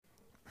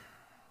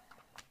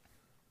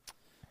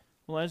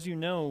Well, as you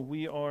know,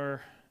 we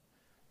are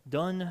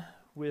done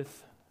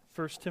with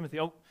 1 Timothy.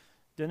 Oh,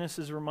 Dennis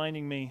is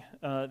reminding me,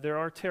 there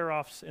are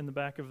tear-offs in the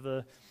back of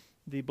the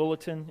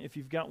bulletin. If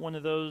you've got one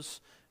of those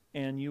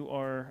and you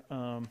are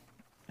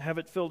have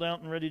it filled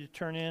out and ready to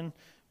turn in,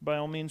 by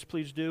all means,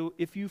 please do.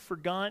 If you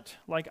forgot,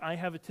 like I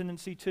have a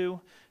tendency to,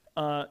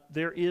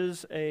 there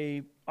is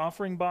a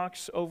offering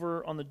box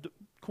over on the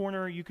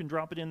corner. You can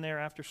drop it in there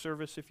after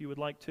service if you would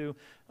like to.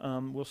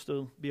 We'll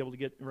still be able to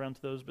get around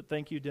to those. But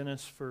thank you,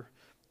 Dennis, for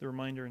the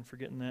reminder and for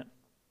getting that.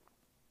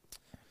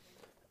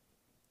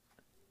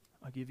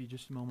 I'll give you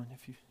just a moment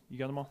if you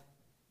got them all.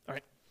 All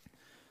right.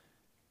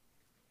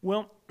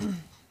 Well,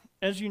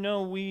 as you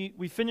know,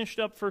 we finished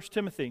up 1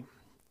 Timothy,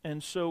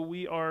 and so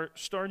we are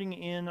starting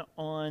in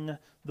on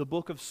the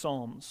book of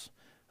Psalms.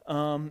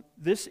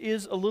 This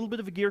is a little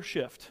bit of a gear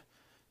shift,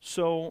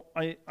 so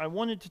I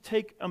wanted to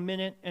take a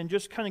minute and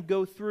just kind of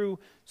go through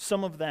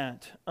some of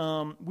that.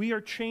 We are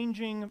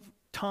changing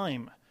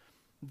time.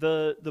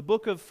 The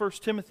book of 1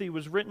 Timothy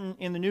was written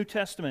in the New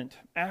Testament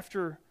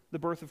after the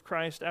birth of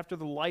Christ, after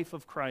the life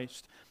of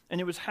Christ,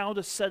 and it was how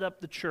to set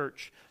up the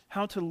church,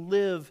 how to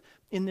live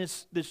in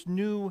this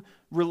new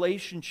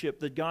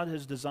relationship that God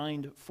has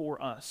designed for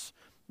us.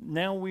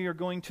 Now we are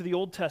going to the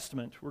Old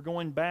Testament. We're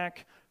going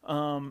back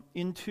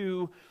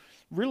into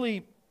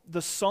really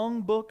the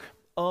songbook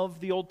of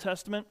the Old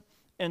Testament.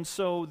 And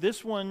so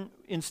this one,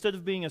 instead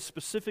of being a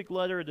specific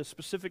letter at a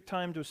specific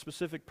time to a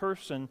specific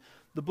person,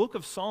 the book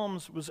of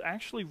Psalms was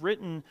actually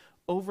written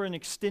over an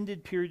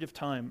extended period of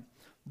time.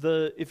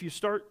 If you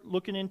start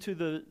looking into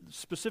the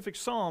specific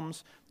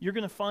Psalms, you're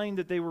going to find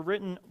that they were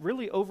written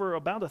really over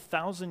about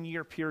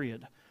 1,000-year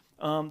period.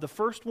 The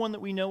first one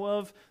that we know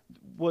of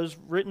was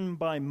written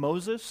by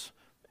Moses,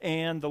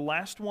 and the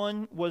last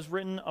one was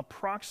written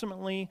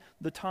approximately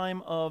the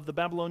time of the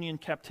Babylonian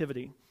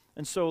captivity.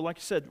 And so, like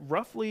I said,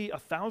 roughly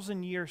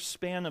 1,000-year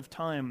span of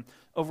time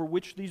over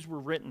which these were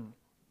written.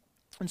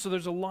 And so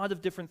there's a lot of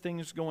different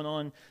things going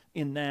on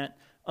in that.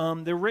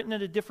 They're written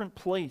at a different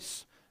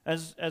place.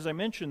 As I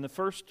mentioned,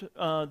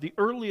 the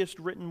earliest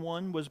written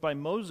one was by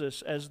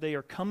Moses as they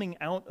are coming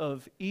out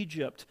of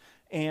Egypt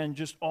and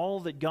just all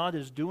that God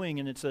is doing,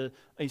 and it's a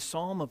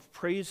psalm of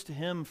praise to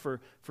Him for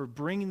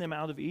bringing them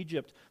out of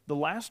Egypt. The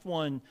last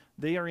one,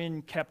 they are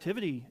in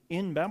captivity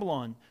in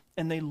Babylon,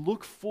 and they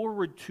look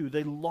forward to,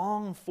 they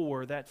long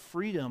for that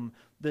freedom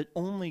that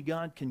only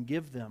God can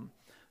give them.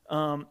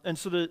 And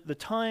so the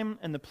time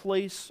and the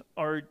place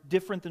are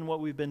different than what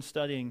we've been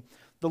studying.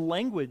 The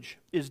language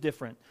is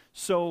different.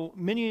 So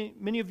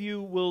many of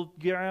you will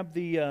grab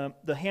the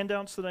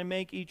handouts that I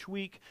make each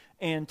week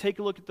and take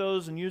a look at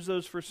those and use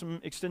those for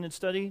some extended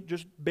study.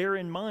 Just bear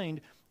in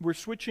mind, we're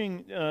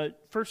switching.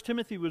 1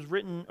 Timothy was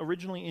written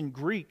originally in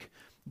Greek.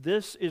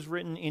 This is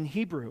written in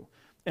Hebrew.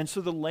 And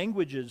so the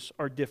languages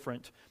are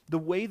different. The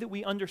way that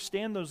we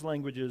understand those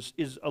languages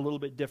is a little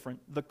bit different.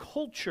 The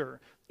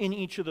culture in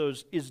each of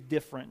those is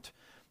different.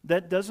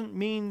 That doesn't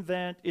mean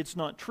that it's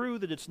not true,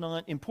 that it's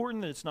not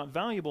important, that it's not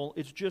valuable.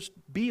 It's just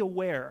be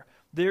aware.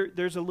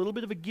 There's a little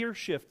bit of a gear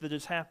shift that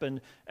has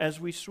happened as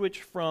we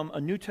switch from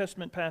a New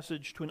Testament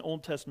passage to an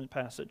Old Testament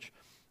passage.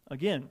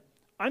 Again,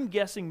 I'm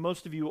guessing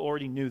most of you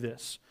already knew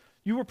this.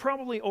 You were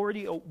probably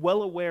already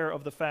well aware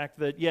of the fact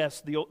that,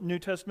 yes, the New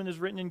Testament is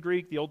written in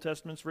Greek, the Old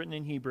Testament is written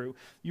in Hebrew.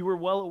 You were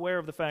well aware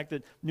of the fact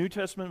that New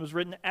Testament was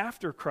written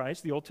after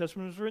Christ, the Old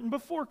Testament was written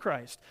before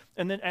Christ.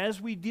 And that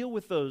as we deal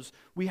with those,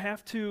 we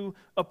have to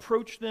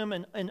approach them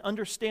and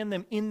understand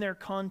them in their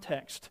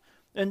context.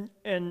 And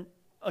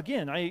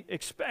again, I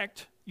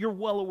expect you're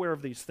well aware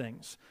of these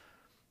things.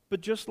 But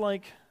just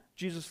like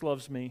Jesus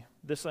loves me,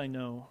 this I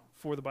know,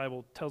 for the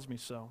Bible tells me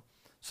so.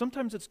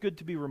 Sometimes it's good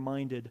to be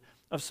reminded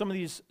of some of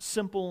these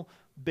simple,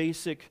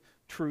 basic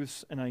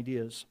truths and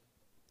ideas.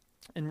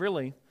 And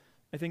really,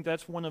 I think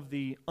that's one of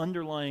the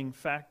underlying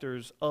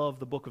factors of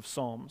the book of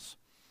Psalms.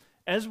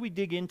 As we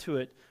dig into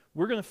it,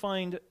 we're going to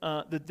find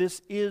that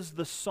this is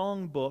the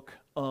songbook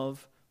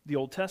of the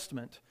Old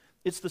Testament.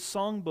 It's the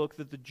songbook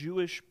that the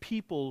Jewish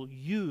people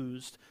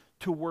used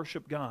to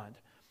worship God.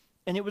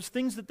 And it was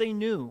things that they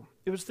knew.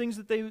 It was things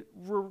that they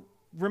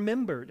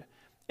remembered.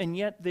 And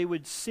yet they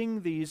would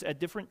sing these at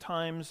different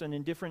times and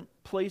in different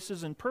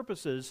places and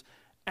purposes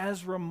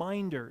as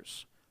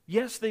reminders.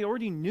 Yes, they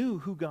already knew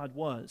who God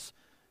was.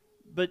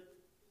 But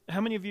how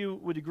many of you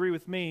would agree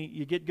with me,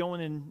 you get going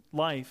in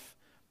life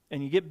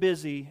and you get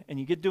busy and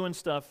you get doing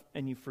stuff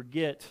and you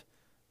forget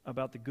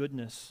about the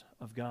goodness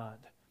of God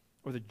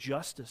or the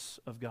justice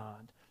of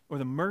God or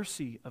the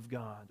mercy of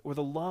God or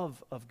the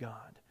love of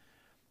God.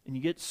 And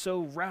you get so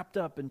wrapped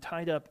up and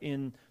tied up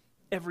in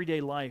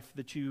everyday life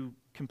that you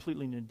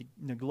completely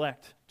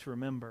neglect to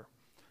remember.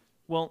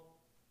 Well,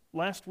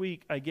 last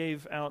week I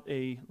gave out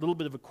a little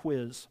bit of a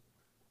quiz,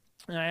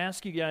 and I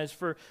asked you guys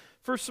for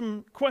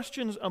some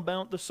questions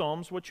about the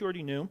Psalms, what you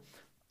already knew,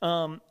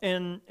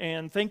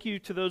 and thank you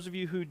to those of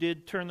you who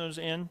did turn those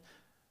in.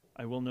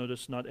 I will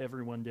notice not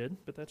everyone did,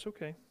 but that's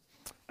okay.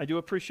 I do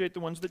appreciate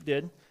the ones that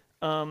did.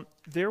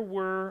 There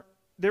were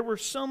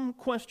some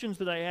questions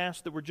that I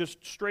asked that were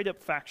just straight up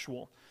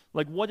factual,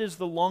 like what is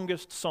the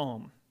longest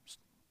psalm?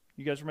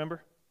 You guys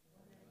remember?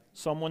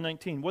 Psalm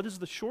 119. What is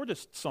the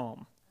shortest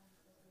psalm?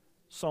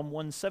 Psalm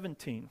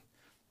 117.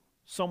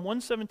 Psalm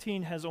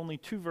 117 has only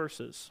 2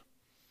 verses.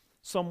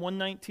 Psalm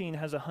 119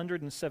 has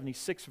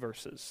 176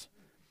 verses.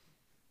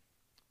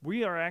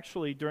 We are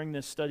actually, during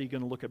this study,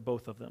 going to look at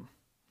both of them.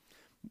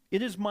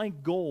 It is my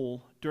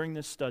goal during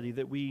this study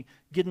that we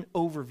get an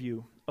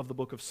overview of the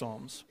book of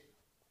Psalms.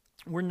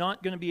 We're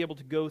not going to be able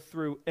to go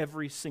through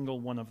every single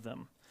one of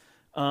them.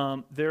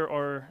 There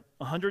are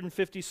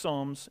 150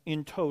 Psalms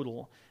in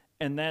total,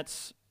 and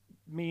that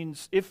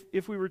means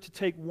if we were to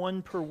take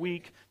one per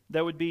week,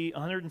 that would be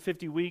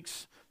 150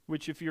 weeks,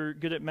 which if you're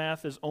good at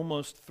math is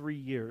almost 3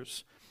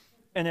 years.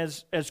 And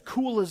as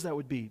cool as that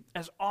would be,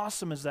 as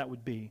awesome as that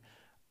would be,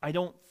 I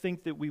don't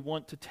think that we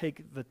want to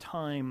take the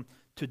time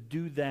to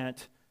do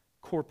that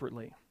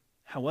corporately.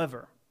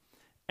 However,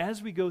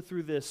 as we go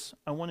through this,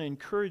 I want to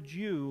encourage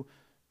you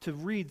to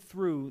read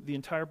through the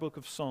entire book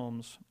of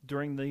Psalms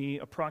during the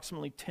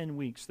approximately 10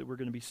 weeks that we're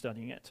going to be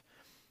studying it.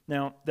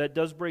 Now, that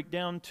does break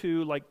down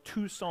to like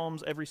 2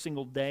 Psalms every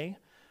single day,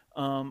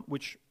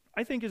 which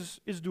I think is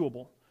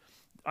doable.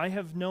 I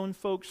have known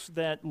folks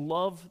that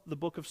love the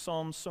book of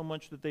Psalms so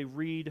much that they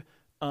read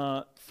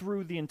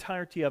through the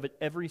entirety of it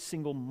every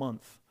single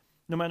month.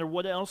 No matter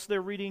what else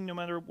they're reading, no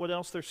matter what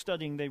else they're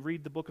studying, they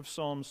read the book of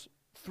Psalms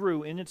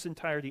through in its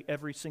entirety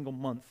every single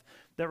month.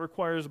 That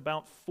requires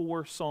about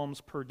 4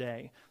 Psalms per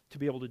day to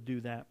be able to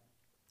do that.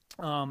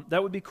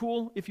 That would be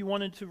cool if you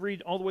wanted to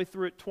read all the way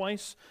through it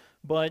twice,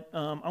 but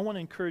I want to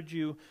encourage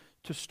you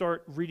to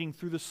start reading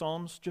through the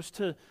Psalms just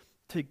to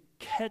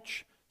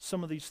catch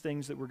some of these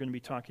things that we're going to be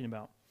talking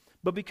about.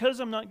 But because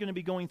I'm not going to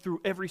be going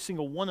through every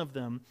single one of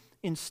them,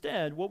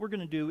 instead, what we're going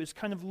to do is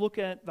kind of look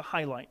at the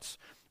highlights.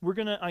 We're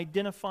going to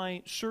identify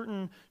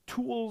certain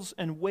tools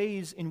and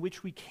ways in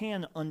which we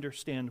can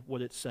understand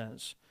what it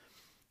says.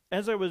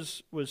 As I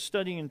was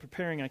studying and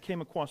preparing, I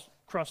came across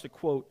a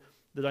quote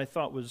that I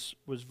thought was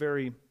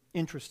very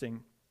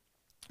interesting.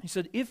 He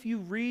said, "If you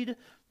read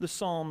the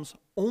Psalms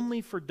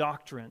only for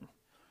doctrine,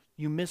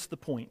 you miss the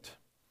point."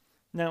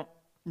 Now,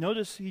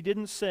 notice he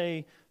didn't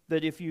say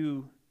that if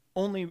you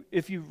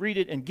read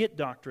it and get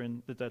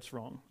doctrine, that's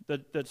wrong.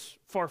 That's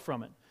far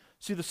from it.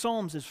 See, the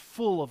Psalms is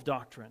full of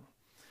doctrine.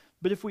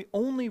 But if we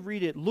only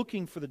read it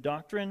looking for the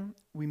doctrine,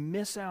 we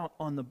miss out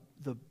on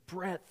the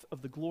breadth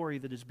of the glory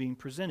that is being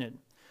presented.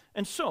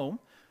 And so,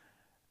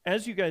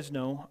 as you guys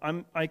know,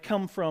 I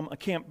come from a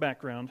camp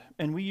background,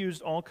 and we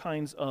used all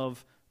kinds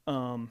of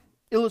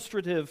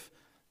illustrative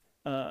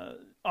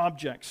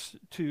objects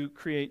to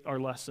create our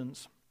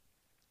lessons.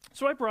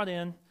 So I brought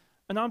in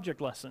an object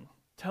lesson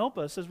to help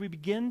us as we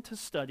begin to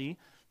study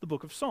the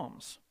book of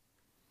Psalms.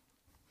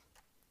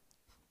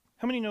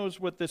 How many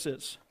knows what this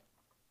is?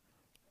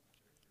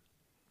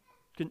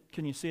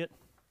 Can you see it?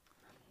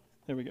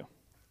 There we go.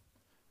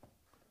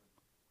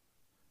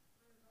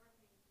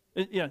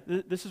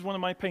 This is one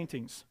of my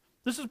paintings.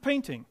 This is a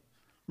painting.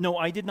 No,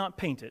 I did not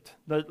paint it.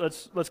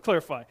 Let's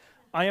clarify.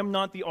 I am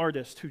not the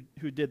artist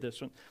who did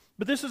this one.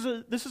 But this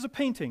is a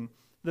painting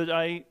that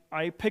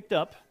I picked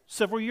up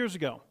several years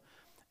ago.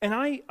 And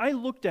I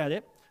looked at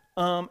it,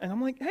 and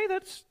I'm like, hey,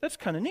 that's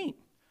kind of neat.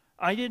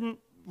 I didn't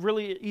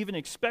really even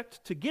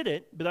expect to get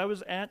it, but I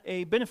was at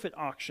a benefit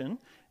auction.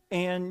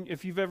 And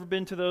if you've ever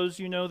been to those,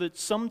 you know that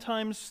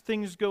sometimes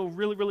things go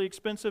really, really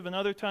expensive, and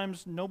other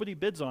times nobody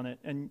bids on it,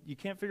 and you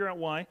can't figure out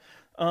why.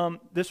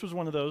 This was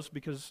one of those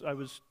because I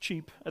was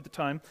cheap at the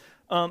time.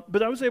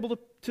 But I was able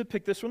to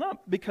pick this one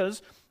up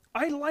because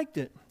I liked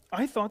it.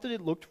 I thought that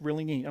it looked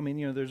really neat. I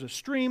mean, there's a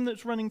stream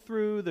that's running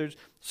through. There's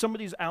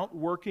somebody's out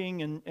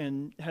working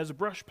and has a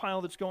brush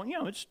pile that's going.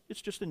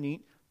 It's just a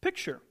neat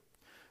picture.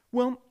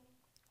 Well,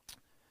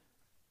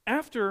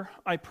 after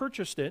I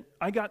purchased it,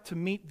 I got to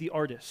meet the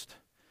artist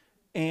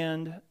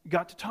and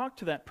got to talk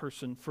to that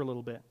person for a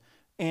little bit.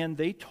 And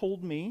they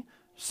told me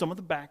some of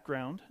the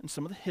background and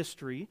some of the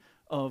history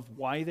of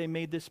why they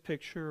made this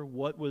picture,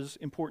 what was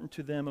important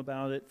to them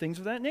about it, things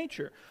of that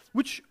nature,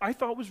 which I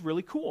thought was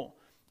really cool.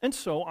 And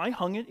so I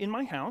hung it in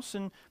my house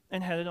and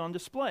had it on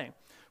display.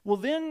 Well,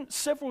 then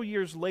several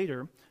years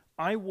later,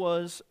 I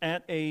was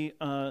at a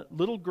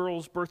little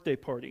girl's birthday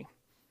party.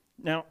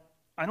 Now,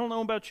 I don't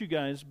know about you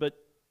guys, but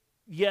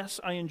yes,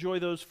 I enjoy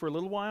those for a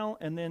little while,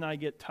 and then I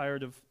get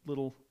tired of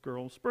little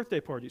girls' birthday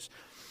parties.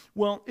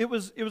 Well, it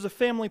was a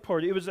family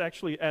party. It was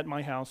actually at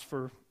my house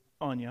for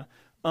Anya.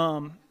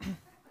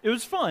 It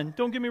was fun.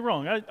 Don't get me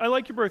wrong. I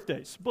like your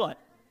birthdays, but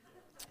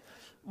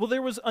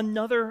there was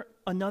another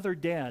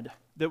dad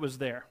that was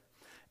there,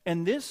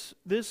 and this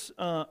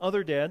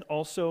other dad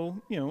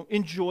also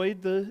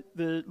enjoyed the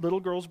little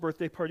girl's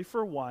birthday party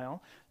for a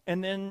while.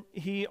 And then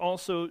he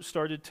also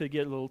started to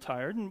get a little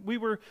tired, and we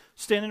were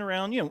standing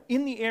around,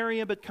 in the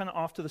area, but kind of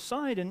off to the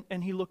side,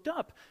 and he looked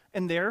up,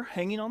 and there,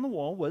 hanging on the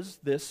wall, was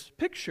this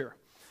picture.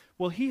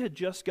 Well, he had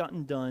just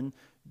gotten done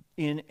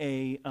in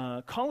a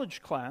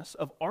college class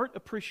of art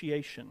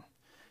appreciation,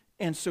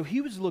 and so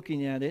he was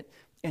looking at it,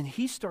 and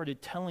he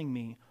started telling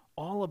me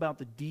all about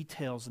the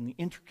details and the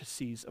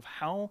intricacies of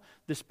how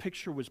this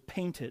picture was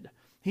painted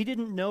He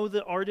didn't know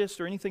the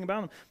artist or anything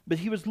about him, but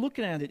he was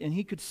looking at it and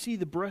he could see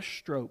the brush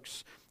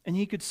strokes and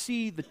he could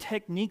see the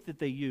technique that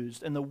they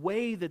used and the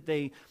way that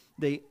they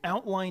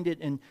outlined it.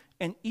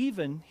 And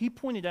even he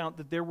pointed out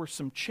that there were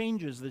some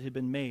changes that had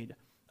been made.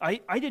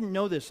 I didn't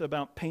know this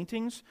about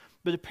paintings,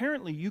 but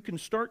apparently you can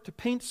start to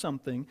paint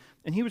something,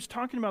 and he was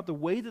talking about the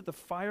way that the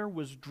fire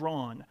was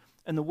drawn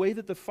and the way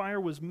that the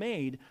fire was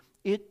made.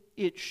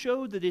 It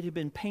showed that it had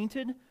been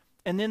painted,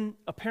 and then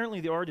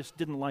apparently the artist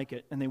didn't like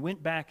it, and they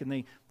went back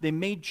and they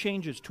made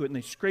changes to it, and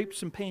they scraped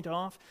some paint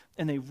off,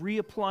 and they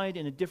reapplied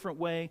in a different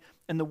way,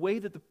 and the way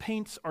that the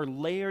paints are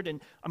layered,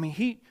 and I mean,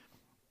 he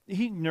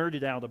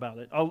nerded out about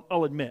it,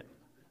 I'll admit.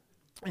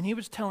 And he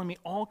was telling me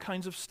all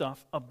kinds of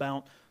stuff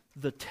about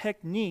the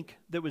technique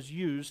that was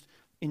used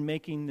in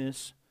making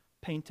this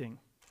painting.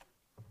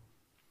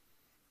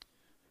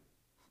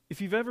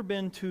 If you've ever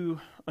been to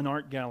an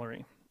art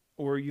gallery,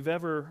 or you've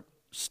ever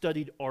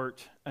studied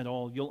art at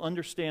all, you'll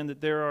understand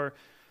that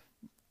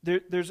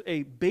there's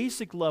a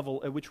basic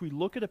level at which we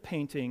look at a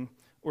painting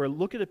or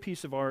look at a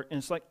piece of art and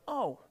it's like,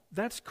 oh,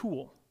 that's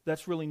cool.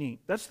 That's really neat.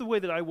 That's the way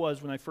that I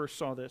was when I first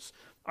saw this.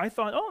 I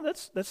thought, oh,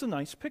 that's a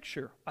nice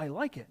picture. I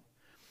like it.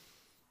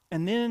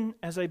 And then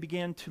as I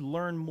began to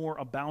learn more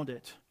about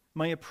it,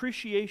 my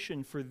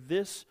appreciation for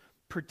this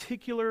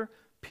particular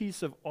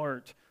piece of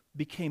art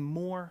became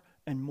more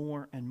and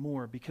more and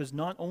more, because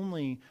not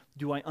only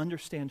do I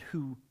understand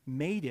who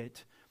made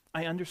it,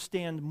 I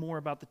understand more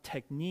about the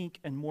technique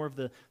and more of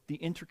the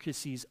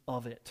intricacies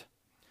of it.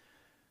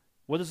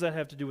 What does that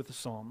have to do with the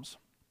Psalms?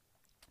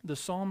 The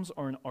Psalms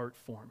are an art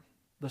form.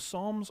 The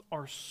Psalms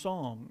are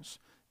songs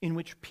in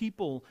which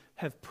people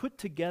have put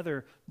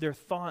together their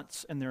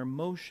thoughts and their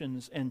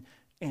emotions and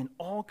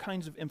all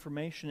kinds of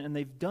information, and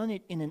they've done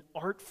it in an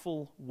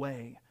artful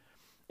way.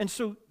 And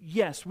so,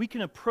 yes, we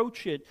can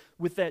approach it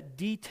with that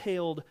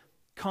detailed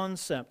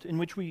concept in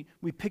which we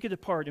pick it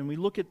apart and we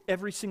look at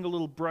every single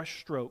little brush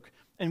stroke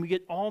and we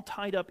get all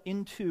tied up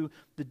into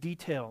the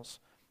details.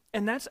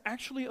 And that's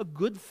actually a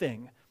good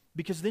thing,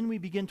 because then we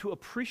begin to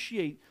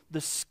appreciate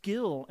the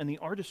skill and the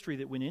artistry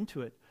that went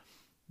into it.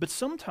 But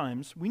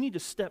sometimes we need to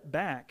step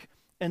back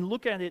and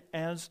look at it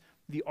as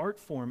the art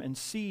form and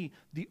see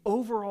the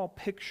overall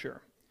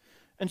picture.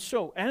 And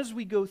so, as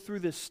we go through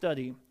this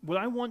study, what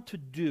I want to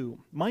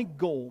do, my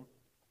goal,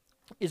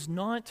 is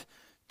not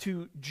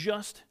to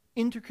just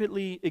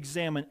intricately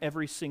examine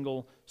every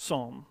single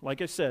psalm.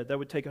 Like I said, that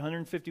would take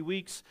 150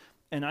 weeks,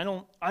 and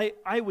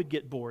I would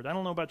get bored. I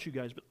don't know about you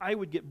guys, but I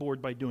would get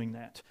bored by doing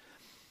that.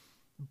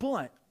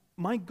 But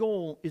my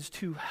goal is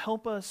to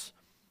help us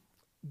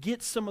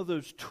get some of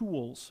those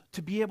tools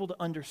to be able to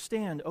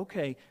understand,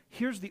 okay,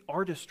 here's the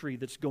artistry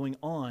that's going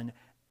on.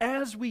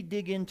 As we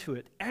dig into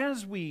it,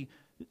 as we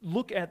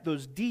look at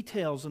those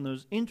details and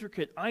those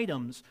intricate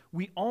items,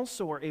 we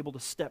also are able to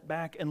step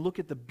back and look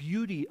at the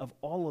beauty of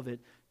all of it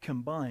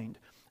combined.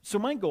 So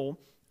my goal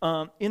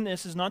in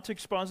this is not to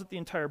exposit the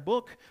entire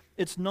book.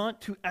 It's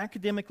not to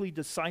academically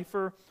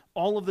decipher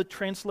all of the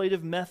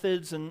translative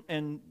methods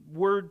and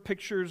word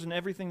pictures and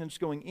everything that's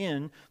going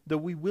in, though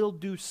we will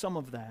do some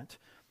of that.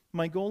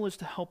 My goal is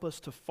to help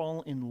us to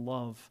fall in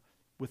love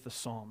with the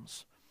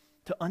Psalms,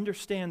 to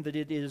understand that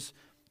it is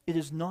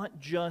not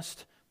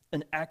just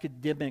an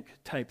academic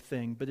type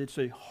thing, but it's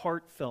a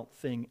heartfelt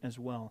thing as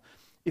well.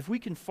 If we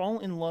can fall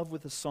in love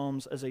with the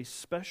Psalms as a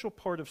special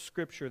part of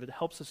Scripture that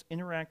helps us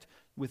interact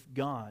with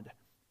God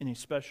in a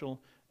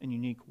special and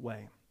unique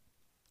way.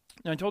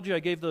 Now, I told you I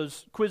gave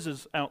those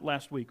quizzes out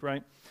last week,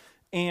 right?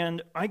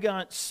 And I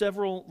got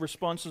several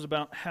responses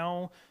about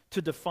how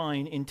to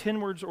define, in 10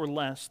 words or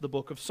less, the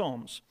book of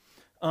Psalms.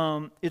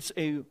 It's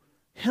a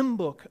hymn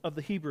book of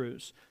the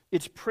Hebrews.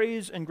 It's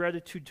praise and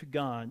gratitude to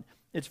God.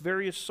 It's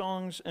various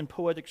songs and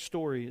poetic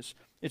stories.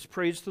 It's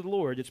praise to the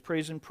Lord. It's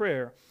praise and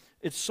prayer.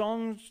 It's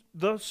songs,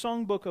 the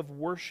songbook of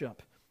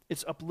worship.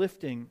 It's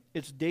uplifting.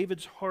 It's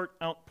David's heart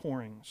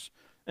outpourings.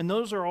 And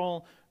those are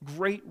all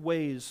great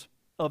ways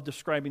of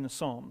describing the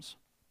Psalms.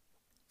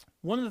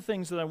 One of the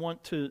things that I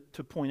want to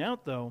point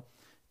out, though,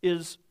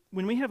 is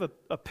when we have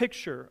a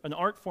picture, an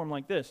art form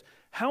like this,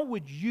 how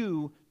would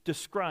you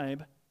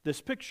describe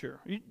this picture?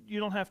 You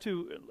don't have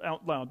to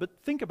out loud, but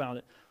think about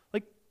it.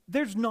 Like,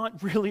 there's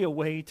not really a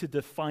way to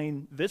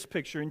define this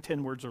picture in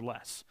 10 words or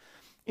less.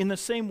 In the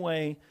same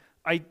way,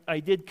 I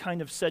did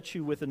kind of set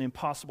you with an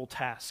impossible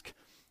task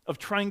of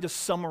trying to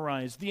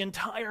summarize the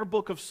entire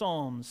book of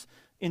Psalms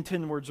in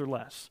 10 words or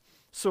less.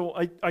 So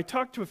I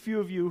talked to a few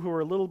of you who are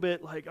a little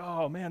bit like,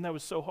 oh man, that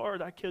was so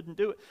hard, I couldn't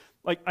do it.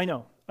 Like, I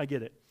know, I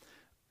get it.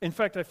 In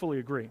fact, I fully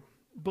agree.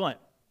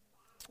 But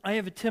I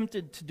have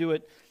attempted to do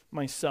it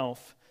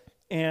myself,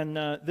 and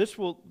this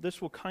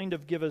will kind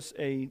of give us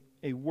a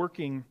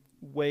working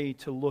way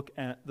to look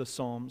at the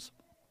Psalms.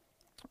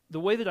 The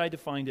way that I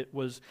defined it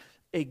was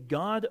a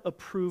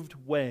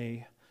God-approved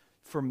way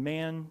for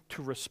man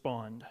to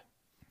respond.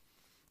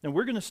 Now,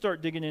 we're going to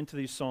start digging into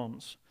these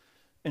Psalms,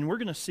 and we're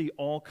going to see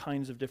all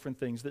kinds of different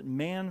things that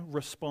man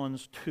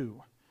responds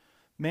to.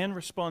 Man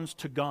responds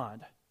to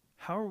God.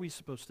 How are we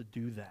supposed to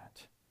do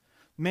that?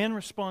 Man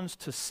responds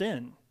to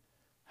sin.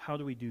 How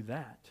do we do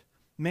that?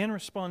 Man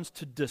responds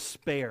to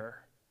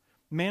despair.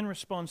 Man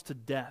responds to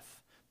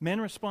death.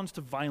 Man responds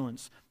to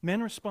violence.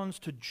 Man responds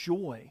to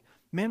joy.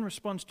 Man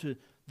responds to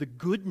the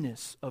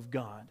goodness of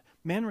God.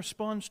 Man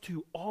responds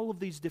to all of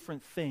these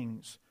different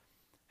things.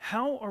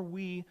 How are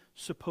we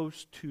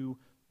supposed to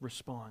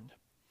respond?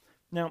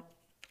 Now,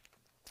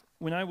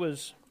 when I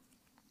was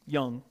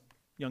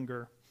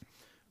younger,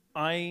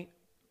 I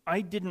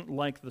didn't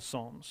like the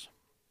Psalms.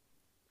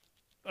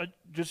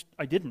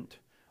 I didn't.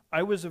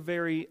 I was a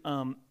very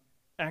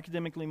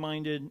academically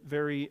minded,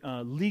 very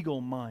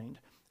legal mind.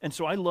 And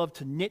so I loved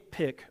to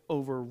nitpick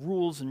over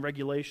rules and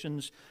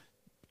regulations.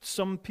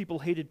 Some people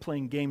hated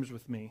playing games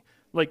with me,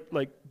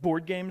 like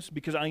board games,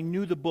 because I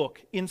knew the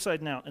book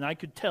inside and out, and I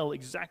could tell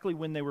exactly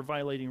when they were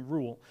violating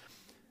rule.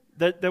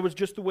 That was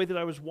just the way that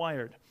I was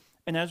wired.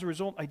 And as a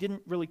result, I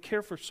didn't really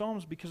care for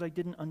Psalms because I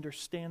didn't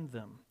understand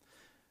them.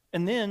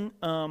 And then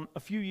a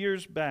few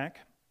years back,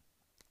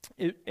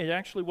 it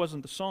actually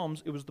wasn't the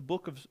Psalms, it was the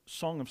book of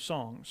Song of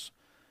Songs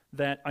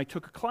that I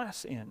took a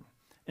class in.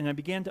 And I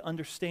began to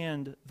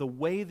understand the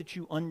way that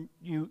you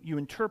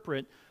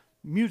interpret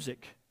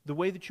music, the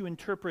way that you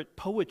interpret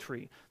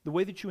poetry, the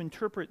way that you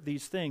interpret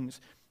these things.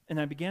 And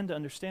I began to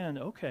understand,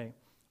 okay,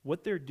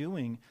 what they're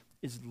doing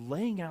is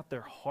laying out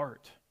their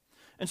heart.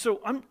 And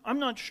so I'm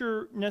not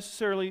sure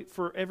necessarily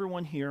for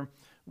everyone here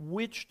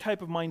which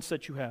type of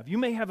mindset you have. You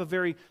may have a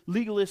very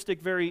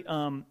legalistic, very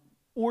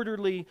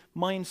orderly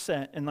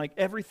mindset, and like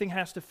everything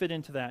has to fit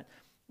into that.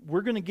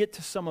 We're going to get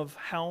to some of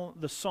how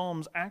the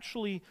Psalms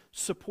actually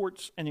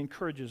supports and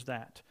encourages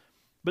that.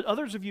 But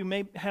others of you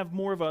may have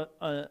more of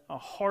a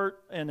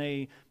heart and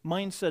a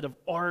mindset of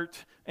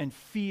art and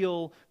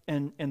feel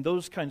and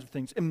those kinds of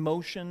things,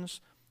 emotions.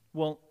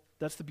 Well,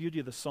 that's the beauty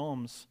of the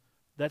Psalms.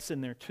 That's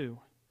in there too.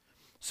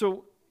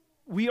 So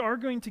we are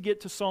going to get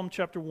to Psalm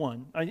chapter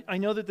 1. I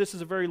know that this is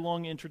a very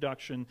long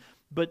introduction,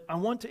 but I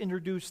want to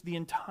introduce the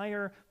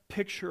entire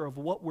picture of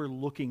what we're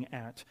looking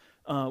at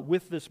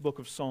with this book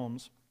of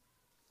Psalms.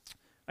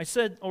 I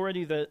said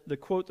already that the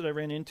quote that I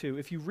ran into,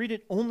 if you read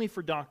it only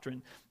for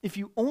doctrine, if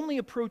you only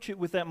approach it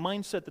with that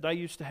mindset that I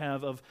used to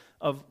have of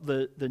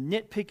the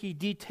nitpicky,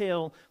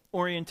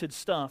 detail-oriented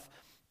stuff,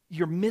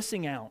 you're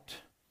missing out.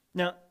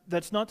 Now,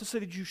 that's not to say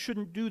that you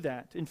shouldn't do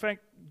that. In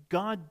fact,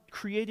 God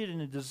created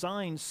and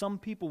designed some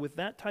people with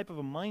that type of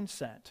a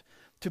mindset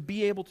to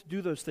be able to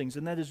do those things,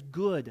 and that is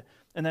good,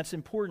 and that's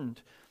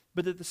important.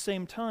 But at the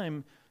same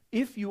time,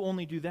 if you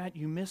only do that,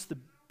 you miss the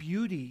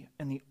beauty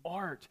and the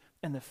art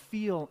and the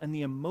feel and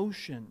the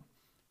emotion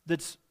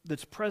that's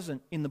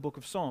present in the book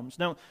of Psalms.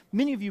 Now,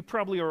 many of you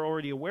probably are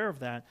already aware of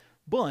that,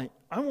 but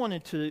I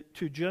wanted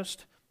to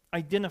just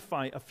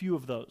identify a few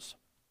of those.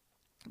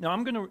 Now,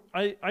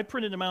 I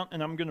printed them out,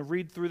 and I'm going to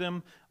read through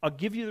them. I'll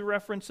give you the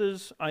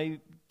references. I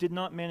did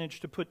not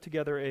manage to put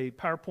together a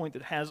PowerPoint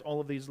that has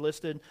all of these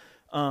listed,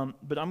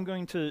 but I'm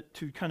going to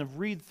kind of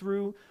read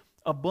through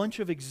a bunch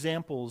of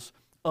examples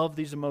of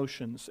these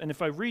emotions. And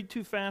if I read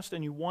too fast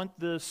and you want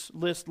this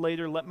list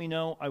later, let me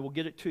know. I will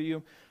get it to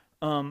you.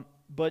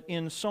 But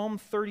in Psalm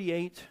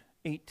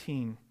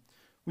 38:18,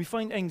 we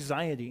find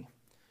anxiety.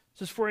 It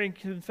says, "For I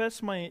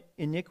confess my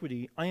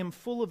iniquity, I am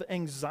full of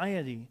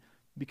anxiety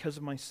because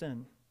of my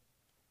sin."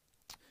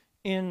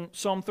 In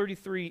Psalm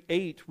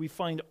 33:8, we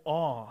find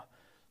awe.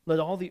 "Let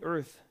all the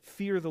earth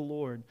fear the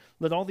Lord.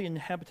 Let all the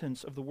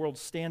inhabitants of the world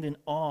stand in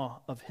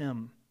awe of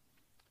him."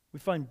 We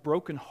find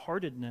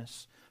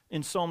brokenheartedness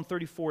in Psalm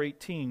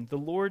 34:18. "The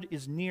Lord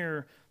is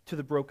near to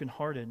the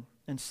brokenhearted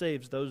and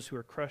saves those who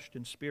are crushed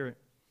in spirit."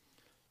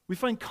 We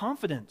find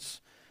confidence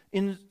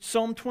in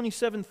Psalm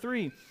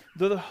 27:3.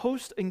 "Though the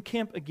host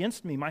encamp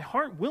against me, my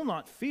heart will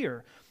not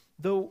fear.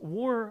 Though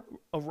war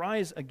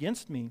arise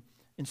against me,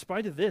 in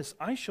spite of this,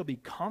 I shall be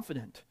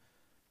confident."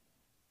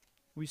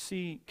 We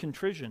see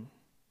contrition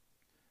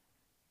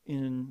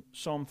in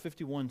Psalm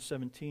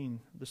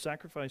 51:17. "The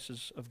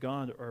sacrifices of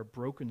God are a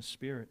broken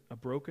spirit, a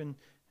broken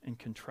and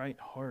contrite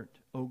heart.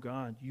 O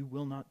God, you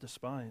will not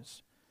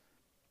despise."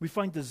 We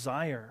find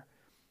desire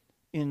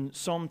in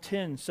Psalm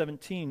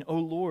 10:17. "O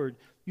Lord,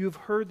 you have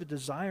heard the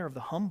desire of the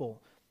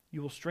humble.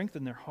 You will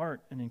strengthen their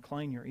heart and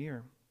incline your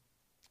ear."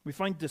 We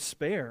find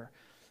despair.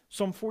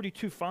 Psalm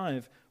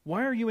 42:5.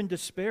 "Why are you in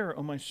despair,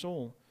 O my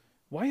soul?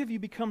 Why have you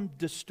become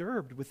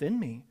disturbed within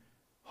me?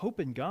 Hope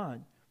in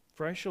God,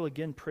 for I shall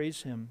again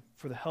praise him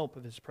for the help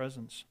of his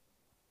presence."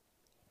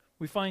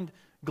 We find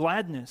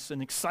gladness and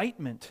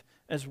excitement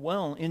as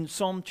well in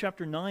Psalm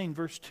chapter 9,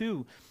 verse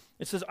 2.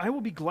 It says, "I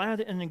will be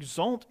glad and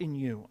exult in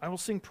you. I will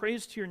sing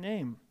praise to your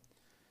name."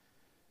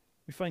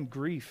 We find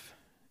grief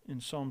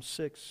in Psalm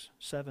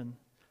 6:7.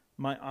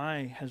 "My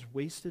eye has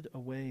wasted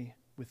away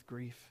with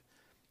grief.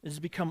 It has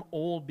become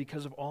old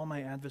because of all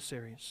my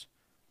adversaries."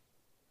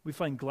 We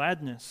find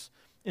gladness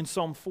in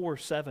Psalm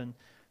 4:7.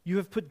 "You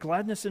have put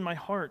gladness in my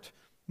heart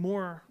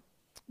more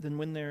than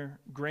when their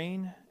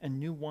grain and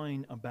new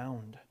wine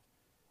abound."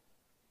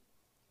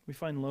 We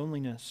find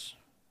loneliness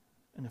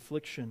and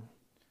affliction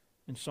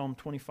in Psalm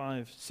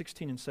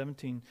 25:16 and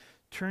 17.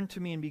 "Turn to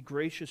me and be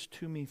gracious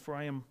to me, for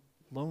I am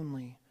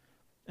lonely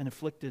and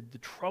afflicted. The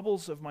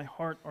troubles of my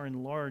heart are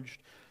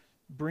enlarged.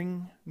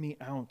 Bring me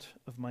out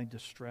of my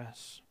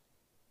distress.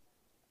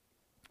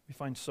 We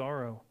find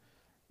sorrow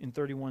in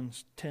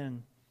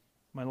 31:10.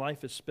 My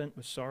life is spent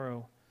with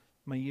sorrow,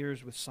 my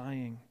years with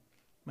sighing.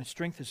 My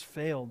strength has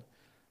failed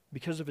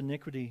because of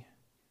iniquity,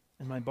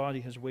 and my body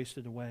has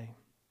wasted away.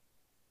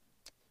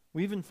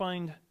 We even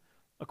find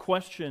a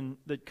question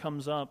that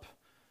comes up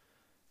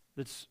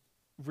that's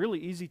really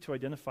easy to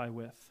identify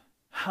with.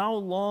 How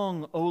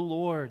long, O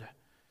Lord?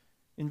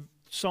 In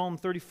Psalm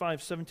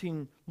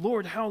 35:17,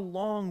 Lord, how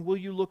long will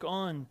you look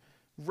on?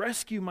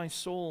 Rescue my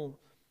soul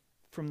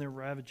from their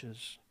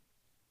ravages.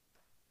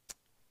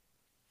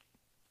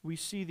 We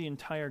see the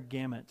entire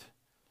gamut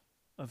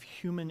of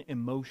human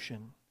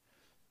emotion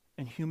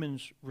and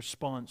humans'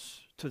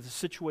 response to the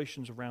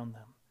situations around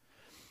them.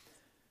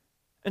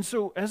 And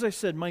so, as I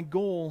said, my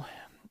goal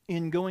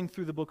in going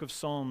through the book of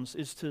Psalms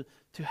is to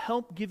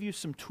help give you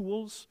some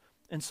tools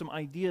and some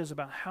ideas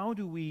about how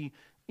do we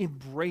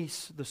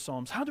embrace the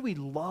Psalms? How do we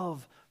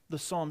love the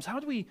Psalms? How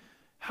do we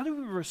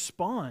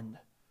respond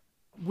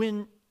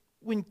when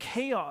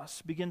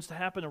chaos begins to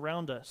happen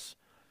around us?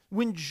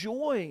 When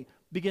joy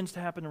begins to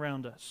happen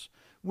around us?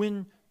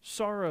 When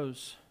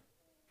sorrows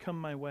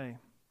come my way?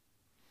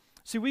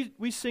 See,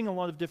 we sing a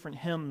lot of different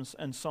hymns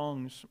and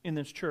songs in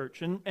this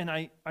church, and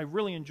I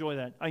really enjoy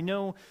that. I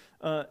know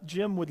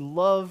Jim would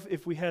love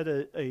if we had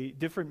a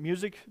different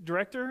music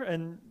director,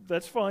 and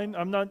that's fine.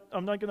 I'm not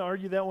going to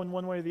argue that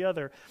one way or the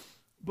other.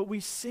 But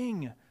we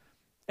sing,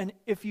 and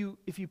if you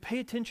pay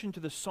attention to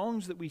the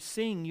songs that we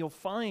sing, you'll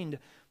find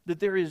that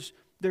there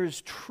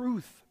is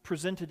truth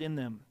presented in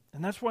them.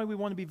 And that's why we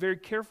want to be very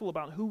careful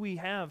about who we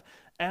have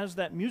as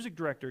that music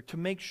director, to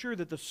make sure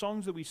that the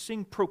songs that we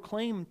sing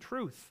proclaim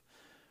truth.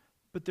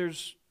 But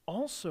there's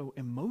also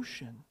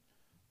emotion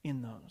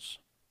in those.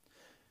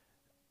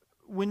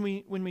 When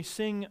we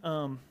sing,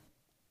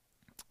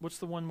 what's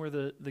the one where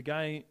the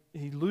guy,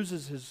 he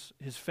loses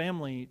his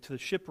family to the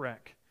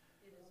shipwreck?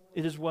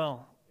 It is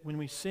well. When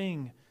we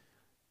sing,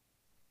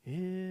 it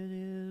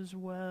is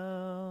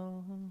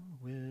well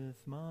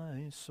with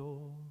my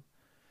soul.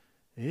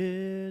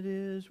 It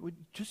is,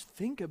 just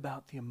think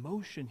about the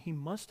emotion he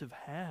must have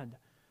had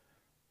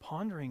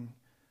pondering,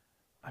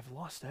 I've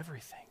lost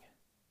everything.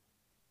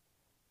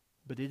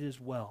 But it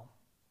is well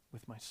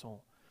with my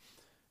soul.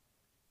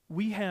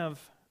 We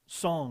have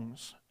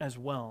songs as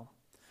well.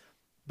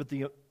 But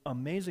the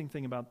amazing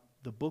thing about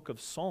the book of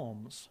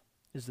Psalms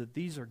is that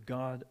these are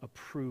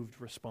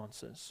God-approved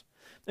responses.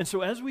 And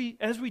so as we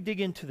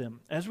dig into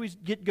them, as we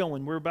get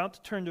going, we're about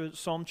to turn to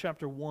Psalm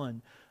chapter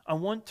 1. I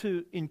want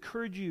to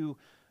encourage you,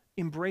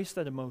 embrace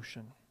that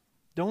emotion.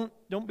 Don't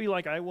be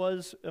like I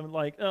was,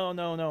 like, oh,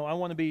 no, I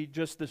want to be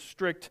just the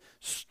strict,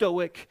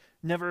 stoic,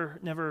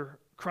 never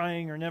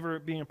crying or never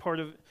being a part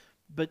of it.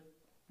 But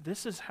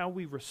this is how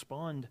we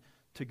respond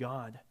to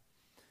God.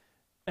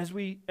 As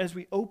we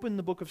open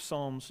the book of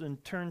Psalms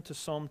and turn to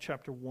Psalm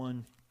chapter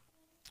 1,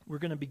 we're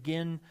going to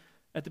begin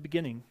at the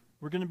beginning.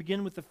 We're going to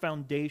begin with the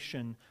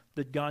foundation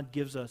that God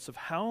gives us of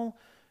how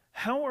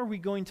are we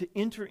going to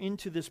enter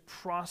into this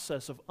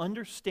process of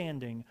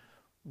understanding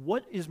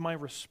what is my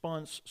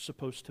response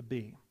supposed to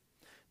be.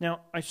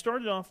 Now, I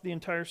started off the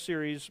entire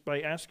series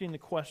by asking the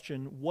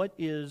question, what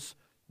is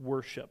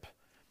worship?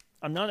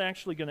 I'm not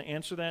actually going to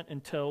answer that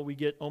until we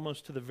get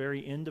almost to the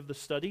very end of the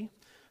study,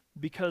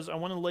 because I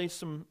want to lay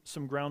some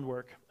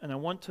groundwork, and I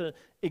want to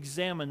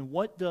examine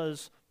what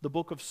does the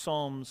book of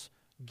Psalms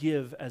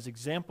give as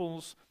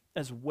examples,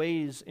 as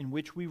ways in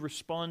which we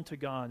respond to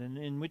God and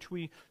in which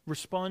we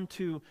respond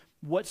to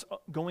what's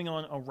going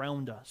on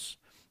around us.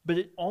 But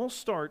it all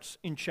starts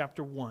in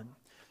chapter 1.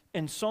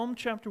 And Psalm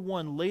chapter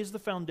 1 lays the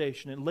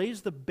foundation. It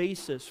lays the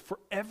basis for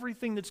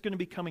everything that's going to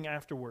be coming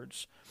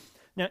afterwards.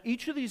 Now,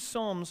 each of these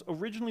psalms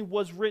originally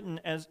was written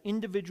as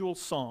individual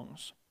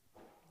songs.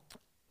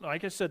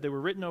 Like I said, they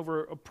were written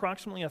over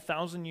approximately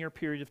 1,000-year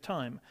period of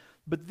time.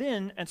 But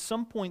then, at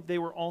some point, they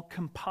were all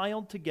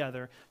compiled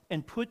together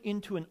and put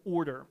into an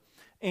order.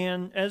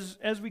 And as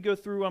we go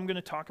through, I'm going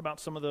to talk about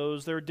some of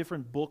those. There are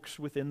different books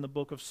within the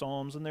book of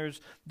Psalms, and there's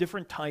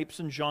different types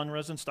and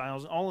genres and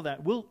styles and all of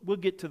that. We'll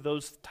get to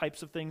those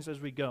types of things as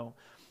we go.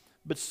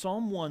 But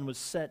Psalm 1 was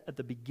set at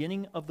the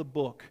beginning of the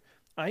book.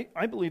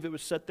 I believe it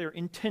was set there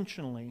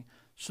intentionally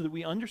so that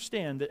we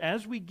understand that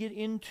as we get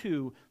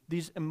into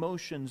these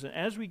emotions and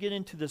as we get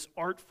into this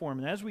art form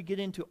and as we get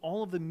into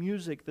all of the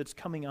music that's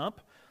coming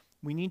up,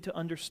 we need to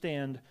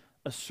understand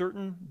a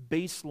certain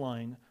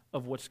baseline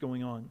of what's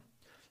going on.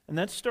 And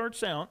that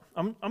starts out,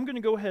 I'm going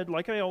to go ahead,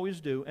 like I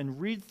always do,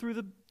 and read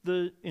through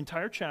the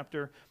entire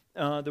chapter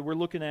that we're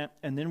looking at,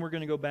 and then we're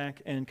going to go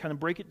back and kind of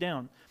break it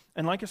down.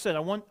 And like I said, I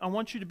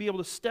want you to be able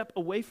to step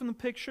away from the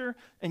picture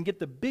and get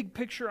the big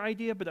picture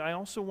idea, but I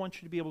also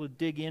want you to be able to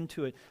dig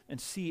into it and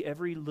see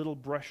every little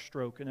brush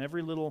stroke and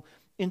every little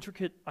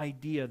intricate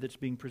idea that's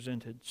being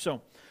presented.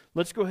 So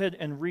let's go ahead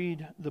and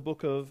read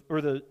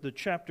the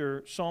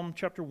chapter, Psalm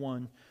chapter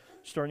 1,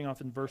 starting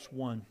off in verse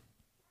 1.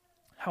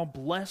 How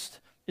blessed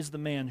is the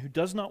man who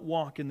does not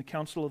walk in the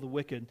counsel of the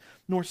wicked,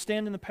 nor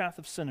stand in the path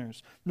of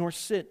sinners, nor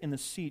sit in the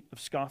seat of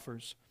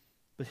scoffers.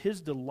 But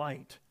his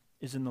delight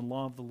is in the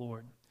law of the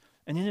Lord,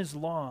 and in his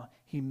law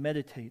he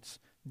meditates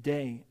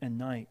day and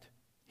night.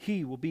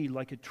 He will be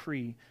like a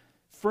tree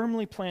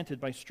firmly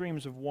planted by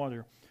streams of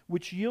water,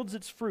 which yields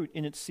its fruit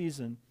in its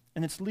season,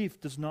 and its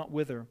leaf does not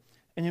wither.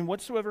 And in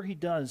whatsoever he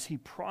does, he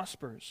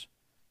prospers.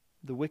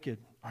 The wicked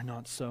are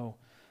not so,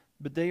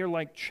 but they are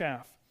like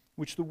chaff,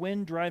 which the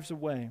wind drives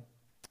away.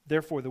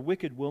 Therefore the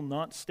wicked will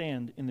not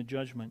stand in the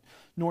judgment,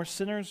 nor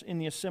sinners in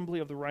the assembly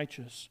of the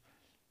righteous.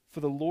 For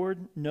the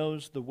Lord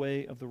knows the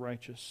way of the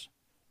righteous,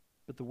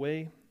 but the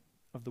way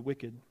of the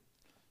wicked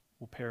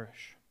will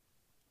perish.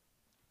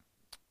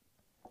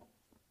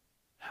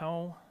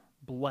 How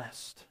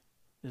blessed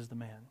is the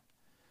man.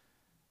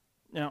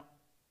 Now,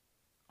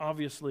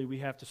 obviously, we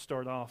have to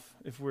start off,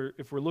 if we're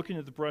looking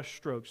at the brush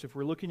strokes, if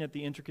we're looking at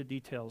the intricate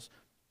details,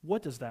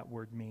 what does that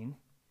word mean?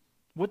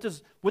 What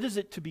is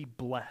it to be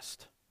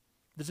blessed?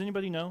 Does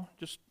anybody know?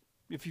 Just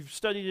if you've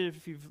studied it,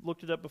 if you've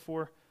looked it up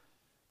before.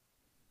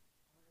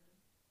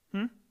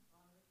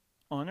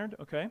 Honored,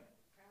 okay.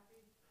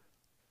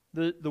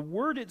 The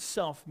word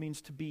itself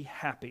means to be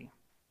happy.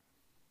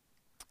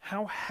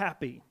 How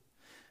happy?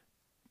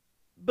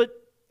 But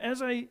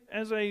as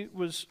I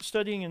was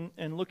studying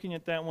and looking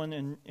at that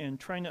one and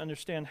trying to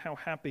understand how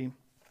happy,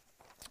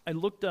 I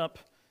looked up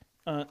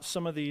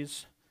some of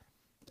these,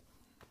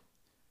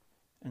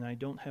 and I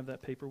don't have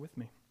that paper with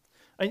me.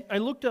 I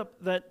looked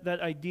up that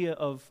idea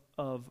of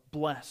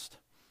blessed,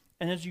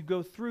 and as you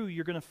go through,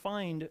 you're going to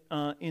find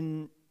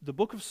in the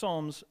book of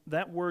Psalms,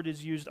 that word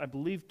is used, I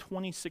believe,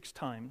 26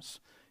 times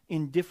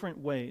in different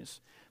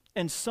ways.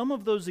 And some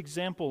of those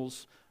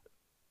examples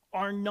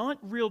are not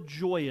real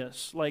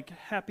joyous, like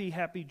happy,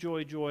 happy,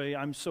 joy, joy,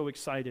 I'm so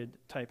excited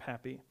type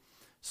happy.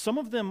 Some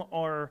of them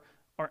are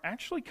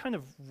actually kind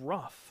of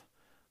rough.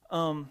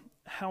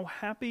 How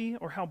happy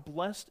or how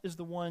blessed is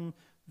the one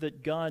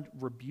that God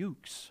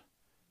rebukes,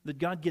 that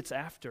God gets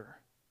after.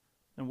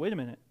 And wait a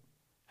minute,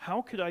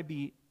 how could I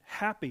be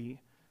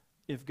happy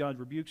if God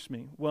rebukes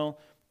me? Well,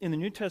 in the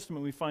New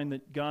Testament we find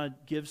that God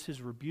gives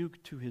his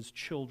rebuke to his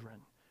children.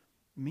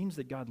 It means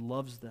that God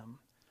loves them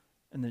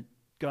and that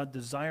God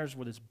desires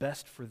what is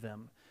best for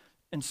them.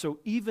 And so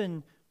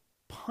even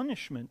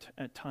punishment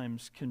at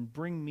times can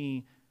bring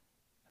me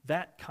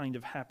that kind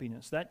of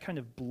happiness, that kind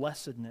of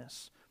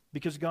blessedness,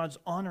 because God's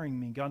honoring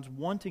me, God's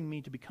wanting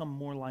me to become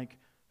more like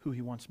who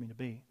he wants me to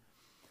be.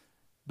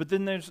 But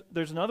then there's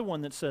another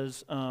one that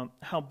says,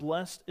 how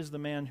blessed is the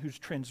man whose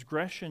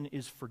transgression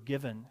is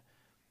forgiven,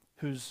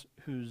 whose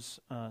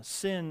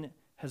sin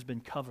has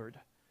been covered.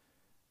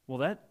 Well,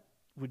 that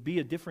would be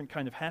a different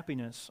kind of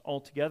happiness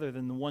altogether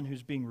than the one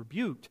who's being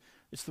rebuked.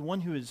 It's the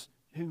one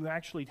who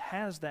actually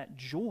has that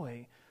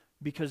joy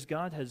because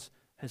God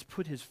has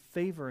put his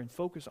favor and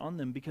focus on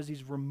them because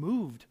he's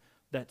removed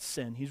that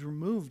sin. He's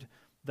removed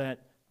that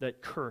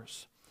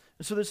curse.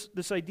 And so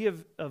this idea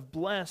of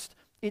blessed,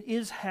 it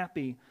is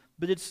happy,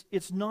 but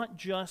it's not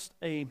just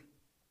a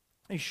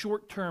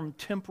short-term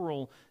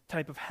temporal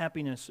type of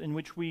happiness in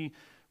which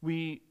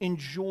we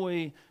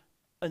enjoy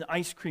an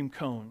ice cream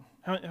cone.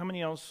 How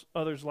many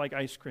others like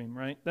ice cream,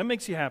 right? That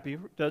makes you happy,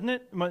 doesn't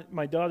it?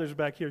 My daughter's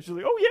back here. She's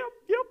like, oh,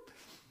 yeah,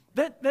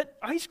 yep. That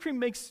ice cream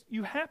makes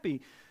you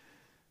happy,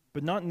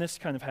 but not in this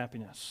kind of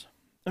happiness.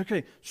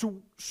 Okay,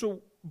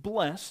 so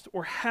blessed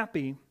or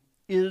happy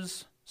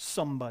is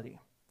somebody.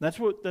 That's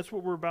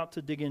what we're about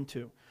to dig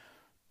into.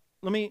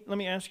 Let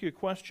me ask you a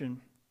question.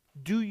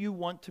 Do you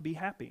want to be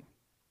happy?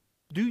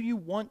 Do you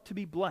want to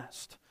be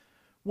blessed?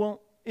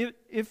 Well,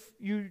 if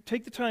you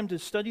take the time to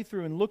study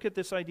through and look at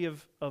this idea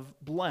of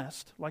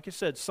blessed, like I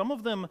said, some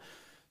of them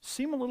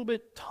seem a little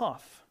bit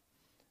tough.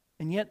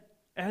 And yet,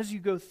 as you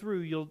go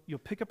through, you'll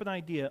pick up an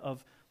idea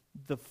of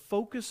the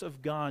focus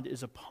of God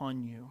is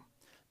upon you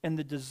and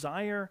the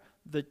desire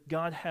that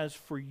God has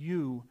for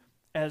you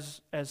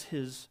as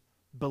his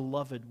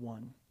beloved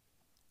one.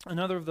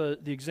 Another of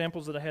the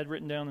examples that I had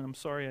written down, and I'm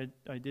sorry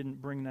I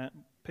didn't bring that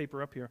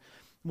paper up here.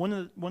 One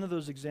of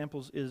those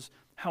examples is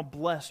how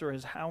blessed or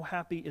how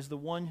happy is the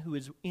one who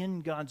is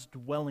in God's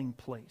dwelling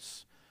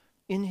place,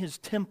 in his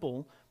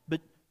temple,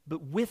 but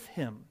with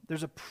him.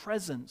 There's a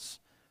presence,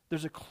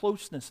 there's a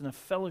closeness and a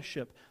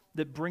fellowship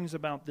that brings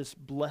about this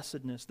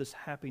blessedness, this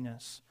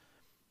happiness.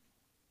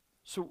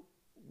 So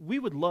we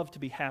would love to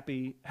be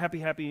happy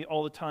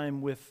all the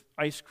time with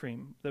ice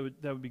cream. That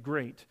would be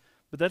great.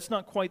 But that's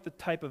not quite the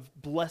type of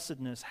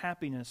blessedness,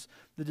 happiness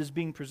that is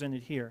being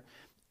presented here.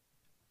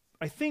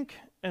 I think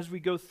as we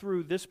go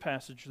through this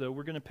passage, though,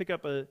 we're going to pick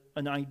up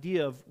an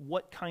idea of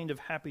what kind of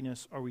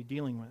happiness are we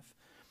dealing with.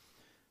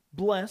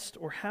 Blessed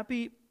or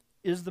happy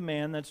is the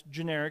man, that's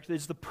generic,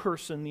 is the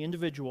person, the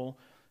individual,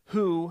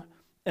 who,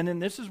 and then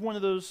this is one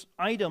of those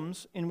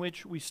items in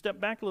which we step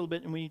back a little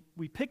bit and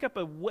we pick up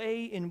a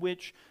way in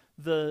which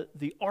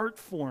the art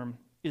form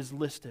is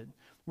listed.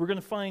 We're going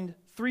to find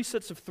three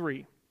sets of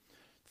three.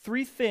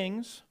 Three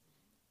things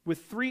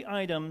with three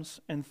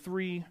items and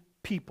three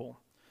people.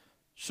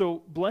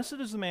 So, blessed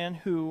is the man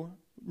who,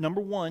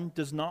 number one,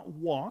 does not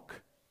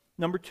walk.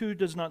 Number two,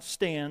 does not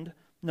stand.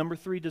 Number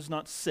three, does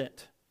not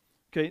sit.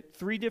 Okay,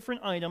 three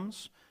different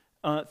items,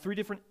 three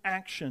different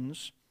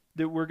actions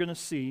that we're going to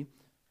see,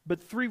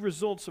 but three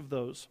results of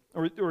those,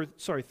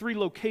 three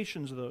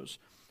locations of those.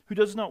 Who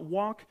does not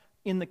walk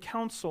in the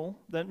counsel,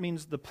 that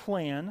means the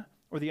plan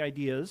or the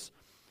ideas.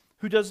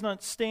 Who does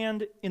not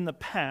stand in the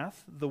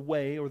path, the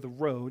way or the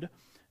road.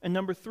 And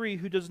number three,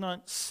 who does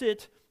not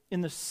sit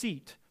in the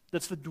seat,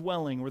 that's the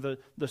dwelling or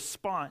the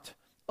spot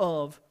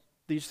of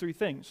these three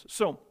things.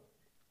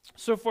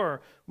 So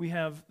far, we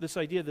have this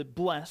idea that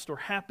blessed or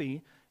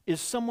happy is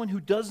someone who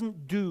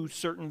doesn't do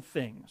certain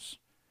things.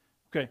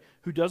 Okay,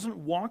 who doesn't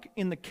walk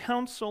in the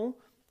counsel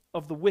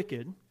of the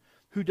wicked,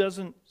 who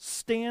doesn't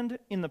stand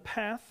in the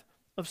path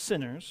of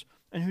sinners,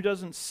 and who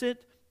doesn't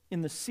sit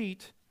in the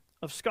seat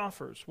of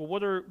scoffers. Well,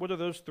 what are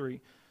those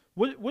three?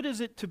 What is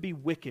it to be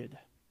wicked?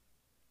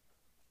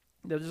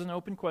 That is an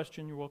open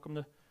question. You're welcome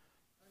to.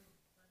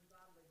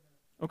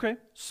 Okay,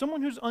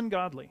 someone who's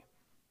ungodly,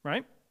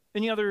 right?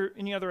 Any other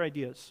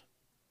ideas?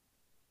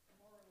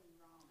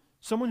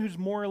 Someone who's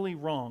morally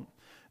wrong.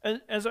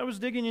 As I was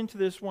digging into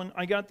this one,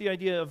 I got the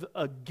idea of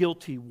a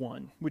guilty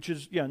one, which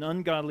is, an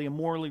ungodly, a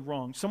morally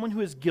wrong. Someone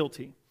who is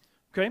guilty,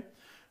 okay?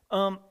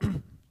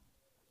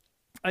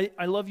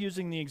 I love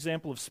using the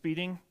example of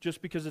speeding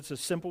just because it's a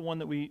simple one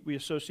that we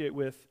associate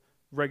with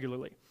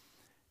regularly.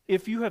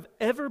 If you have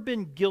ever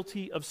been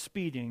guilty of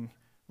speeding,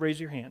 raise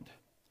your hand.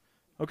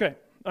 Okay,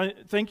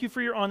 thank you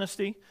for your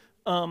honesty.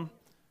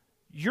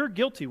 You're a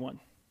guilty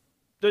one.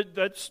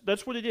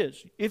 That's what it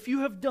is. If you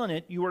have done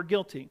it, you are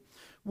guilty.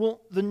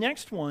 Well, the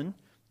next one,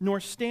 nor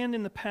stand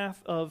in the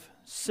path of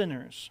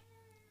sinners.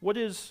 What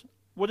is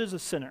a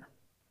sinner?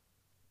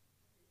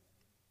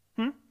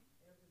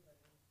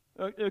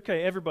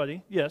 Okay,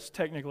 everybody. Yes,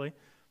 technically.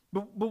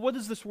 But what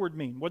does this word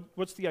mean?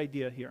 What's the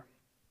idea here?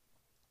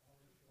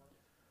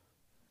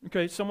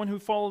 Okay, someone who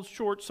falls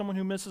short, someone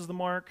who misses the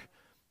mark.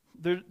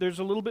 There's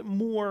a little bit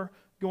more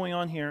going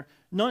on here.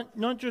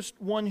 Not just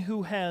one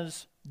who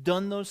has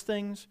done those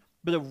things,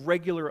 but a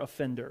regular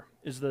offender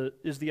is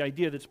the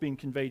idea that's being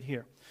conveyed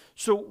here.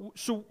 So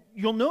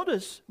you'll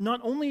notice, not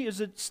only is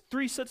it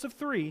three sets of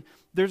three,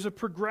 there's a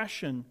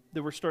progression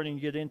that we're starting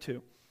to get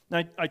into.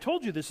 Now, I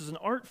told you this is an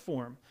art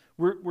form.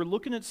 We're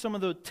looking at some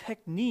of the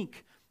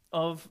technique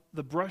of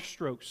the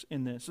brushstrokes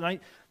in this. And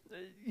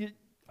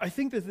I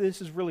think that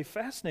this is really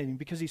fascinating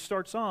because he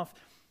starts off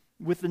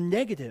with the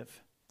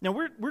negative. Now,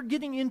 we're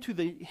getting into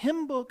the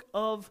hymn book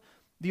of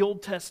the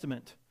Old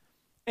Testament.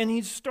 And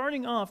he's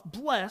starting off,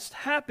 blessed,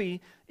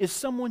 happy, is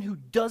someone who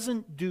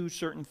doesn't do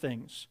certain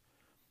things.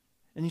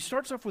 And he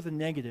starts off with a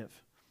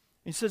negative.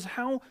 He says,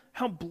 how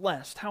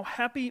blessed, how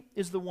happy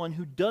is the one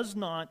who does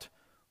not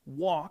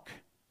walk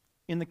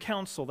in the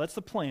counsel, that's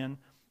the plan,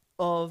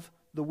 of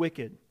the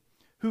wicked.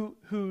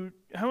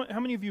 How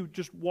many of you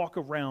just walk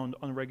around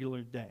on a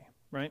regular day,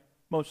 right?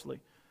 Mostly.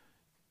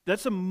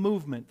 That's a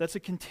movement, that's a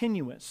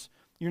continuous.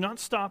 You're not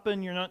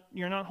stopping, you're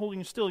not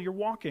holding still, you're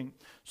walking.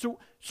 So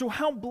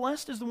how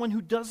blessed is the one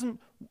who doesn't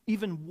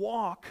even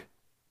walk,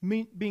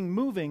 being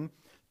moving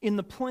in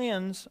the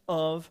plans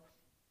of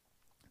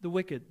the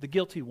wicked, the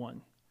guilty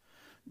one.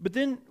 But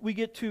then we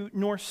get to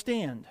nor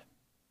stand.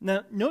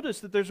 Now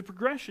notice that there's a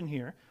progression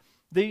here.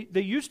 They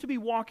used to be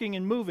walking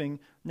and moving,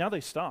 now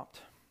they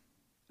stopped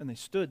and they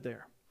stood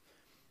there.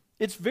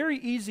 It's very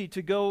easy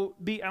to go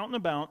be out and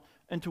about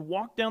and to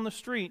walk down the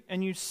street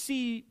and you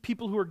see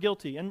people who are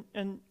guilty.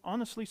 And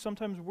honestly,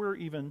 sometimes we're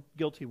even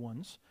guilty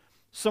ones.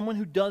 Someone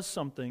who does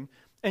something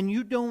and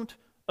you don't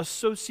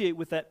associate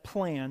with that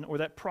plan or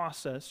that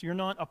process. You're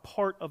not a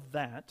part of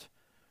that.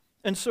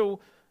 And so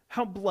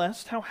how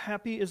blessed, how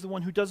happy is the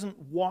one who doesn't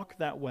walk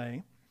that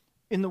way,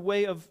 in the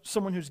way of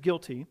someone who's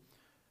guilty,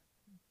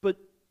 but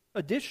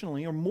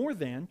additionally, or more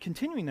than,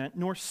 continuing that,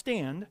 nor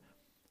stand.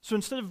 So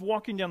instead of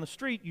walking down the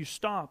street, you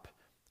stop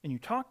and you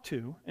talk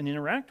to and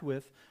interact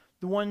with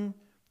the one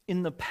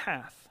in the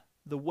path,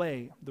 the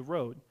way, the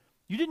road.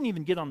 You didn't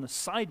even get on the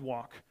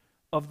sidewalk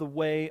of the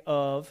way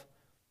of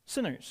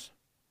sinners.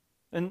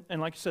 And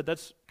like I said,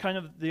 that's kind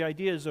of the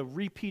idea, is a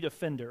repeat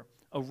offender,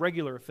 a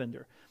regular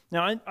offender.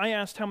 Now, I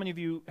asked how many of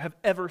you have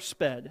ever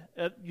sped.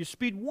 You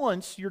speed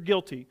once, you're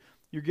guilty.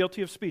 You're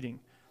guilty of speeding.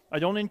 I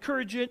don't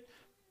encourage it.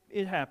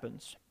 It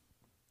happens.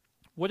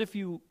 What if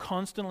you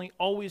constantly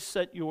always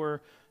set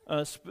your,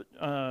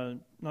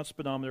 not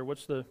speedometer,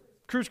 what's the,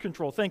 cruise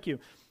control, thank you.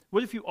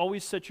 What if you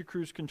always set your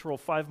cruise control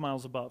 5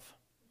 miles above?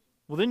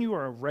 Well, then you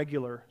are a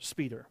regular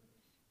speeder,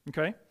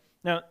 okay?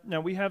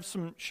 Now we have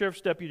some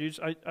sheriff's deputies.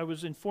 I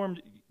was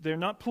informed they're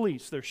not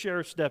police, they're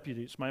sheriff's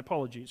deputies. My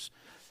apologies.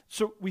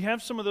 So we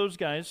have some of those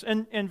guys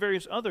and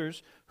various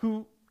others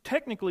who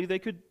technically they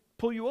could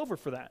pull you over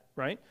for that,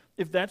 right?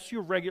 If that's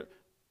your regular,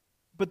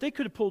 but they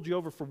could have pulled you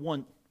over for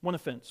one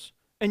offense,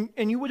 and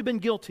you would have been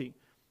guilty.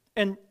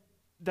 And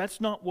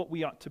that's not what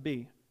we ought to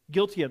be,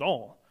 guilty at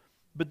all.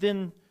 But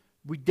then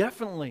we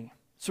definitely,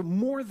 so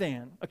more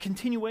than a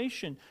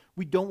continuation,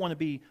 we don't want to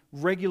be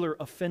regular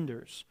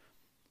offenders.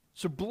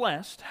 So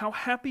blessed, how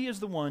happy is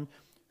the one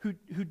who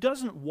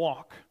doesn't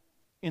walk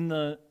in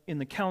the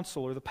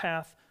counsel or the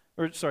path,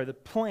 the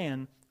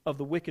plan of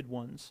the wicked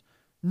ones,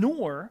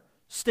 nor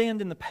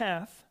stand in the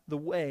path, the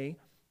way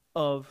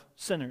of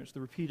sinners,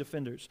 the repeat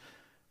offenders.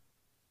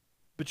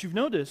 But you've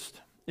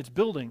noticed it's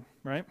building,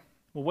 right?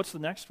 Well, what's the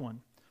next one?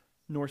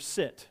 Nor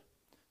sit.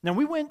 Now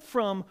we went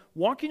from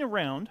walking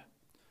around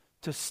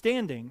to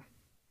standing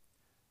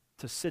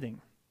to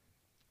sitting.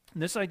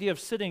 And this idea of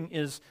sitting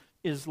is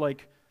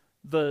like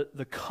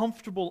the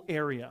comfortable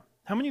area.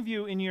 How many of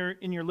you in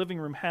your living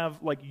room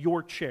have like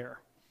your chair?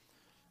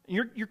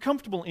 You're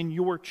comfortable in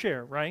your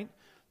chair, right?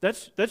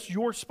 That's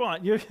your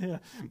spot.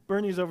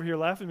 Bernie's over here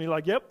laughing at me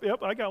like, yep,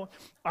 I got one.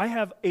 I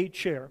have a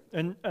chair,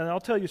 and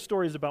I'll tell you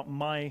stories about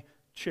my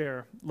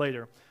chair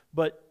later.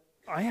 But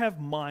I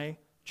have my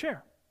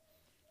chair.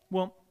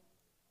 Well,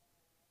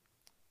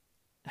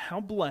 how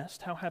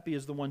blessed, how happy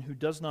is the one who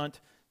does not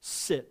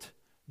sit,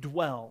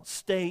 dwell,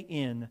 stay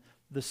in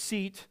the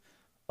seat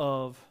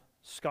of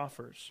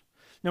scoffers.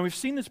 Now we've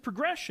seen this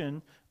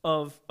progression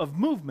of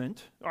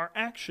movement, our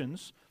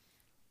actions,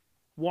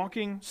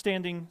 walking,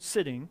 standing,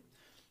 sitting.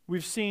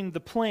 We've seen the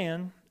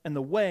plan and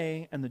the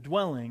way and the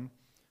dwelling.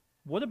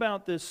 What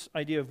about this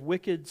idea of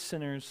wicked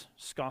sinners,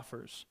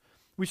 scoffers?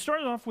 We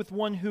started off with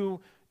one who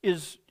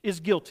is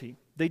guilty.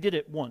 They did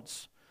it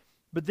once.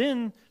 But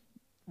then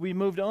we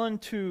moved on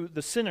to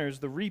the sinners,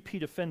 the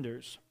repeat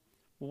offenders.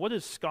 Well, what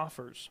is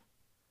scoffers?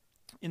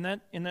 In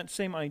that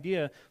same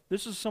idea,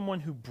 this is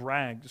someone who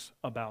brags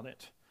about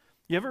it.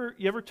 You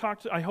ever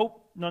talk to, I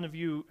hope none of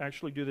you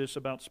actually do this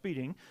about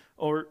speeding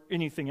or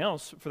anything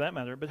else for that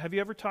matter, but have you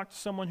ever talked to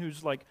someone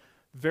who's like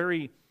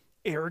very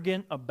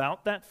arrogant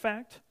about that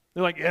fact?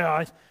 They're like,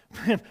 yeah,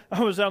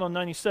 I was out on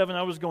 97,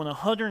 I was going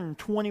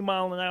 120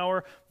 miles an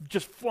hour,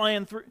 just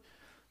flying through.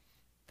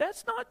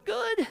 That's not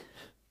good.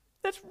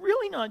 That's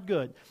really not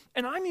good.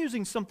 And I'm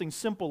using something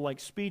simple like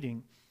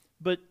speeding,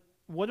 but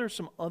what are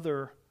some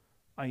other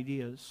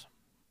ideas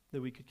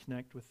that we could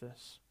connect with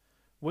this?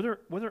 What are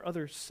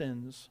other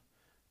sins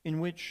in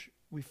which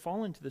we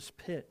fall into this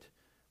pit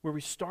where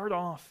we start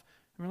off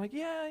and we're like,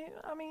 yeah,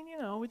 I mean,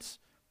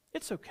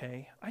 it's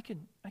okay. I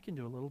can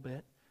do a little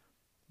bit.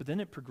 But then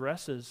it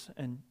progresses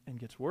and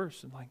gets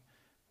worse. And like,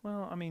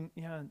 well, I mean,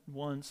 yeah,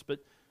 once,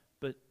 but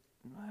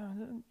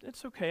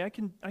it's okay.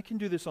 I can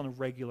do this on a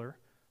regular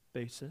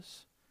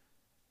basis.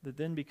 That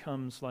then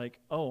becomes like,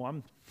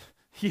 oh,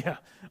 yeah,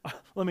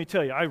 let me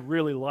tell you, I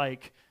really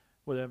like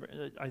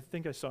whatever. I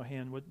think I saw a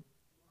hand.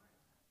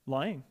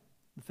 Lying,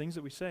 the things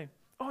that we say.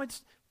 Oh,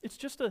 it's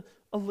just a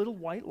little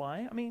white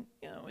lie. I mean,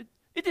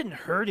 it didn't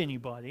hurt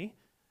anybody.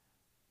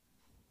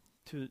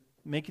 To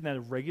making that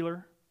a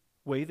regular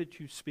way that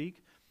you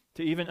speak,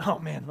 to even, oh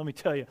man, let me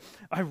tell you,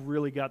 I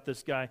really got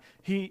this guy.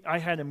 I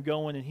had him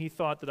going and he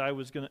thought that I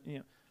was going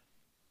to,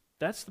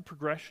 that's the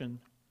progression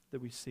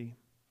that we see.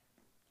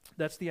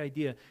 That's the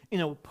idea. In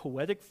a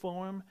poetic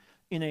form,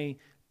 in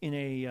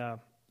a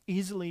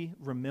easily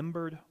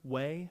remembered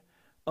way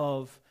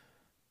of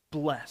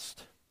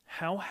blessed,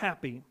 how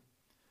happy,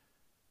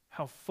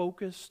 how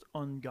focused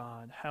on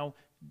God, how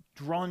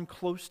drawn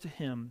close to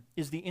Him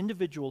is the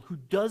individual who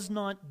does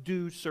not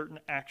do certain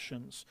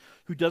actions,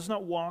 who does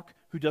not walk,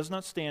 who does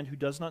not stand, who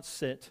does not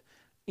sit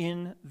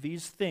in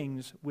these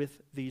things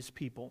with these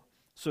people.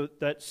 So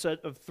that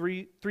set of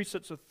three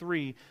sets of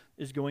three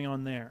is going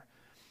on there.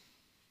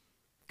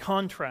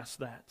 Contrast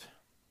that.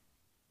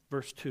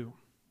 Verse 2.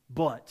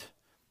 But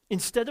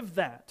instead of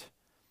that,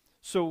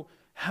 so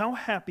how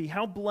happy,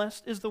 how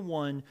blessed is the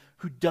one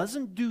who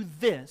doesn't do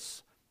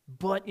this,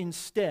 but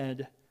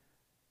instead,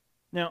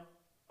 now,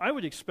 I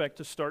would expect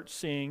to start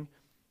seeing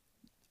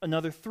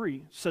another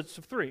three sets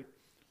of three.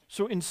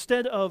 So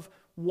instead of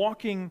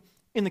walking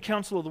in the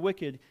counsel of the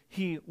wicked,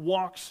 he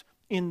walks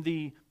in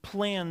the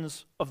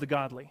plans of the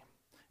godly.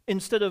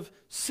 Instead of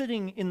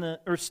standing in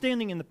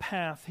the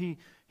path,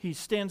 he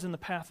stands in the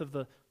path of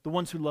the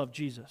ones who love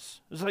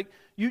Jesus. It's like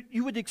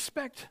you would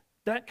expect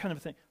that kind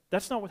of thing.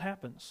 That's not what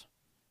happens.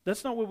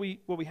 That's not what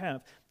we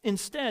have.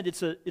 Instead,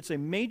 it's a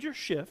major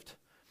shift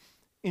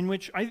in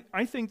which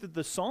I think that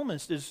the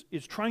psalmist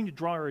is trying to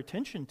draw our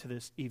attention to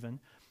this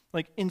even.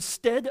 Like,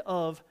 instead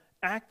of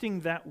acting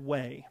that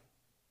way,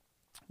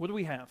 what do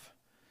we have?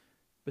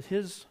 But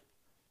his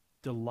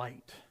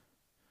delight.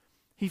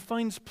 He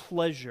finds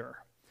pleasure.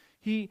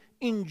 He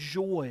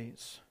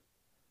enjoys.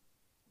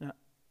 Now,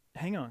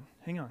 hang on.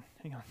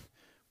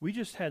 We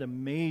just had a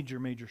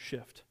major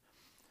shift.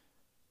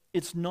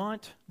 It's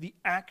not the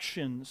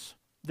actions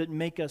that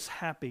make us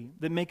happy,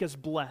 that make us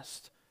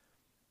blessed.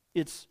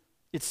 It's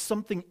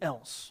something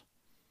else.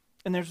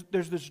 And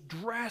there's this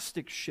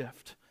drastic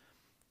shift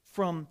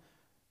from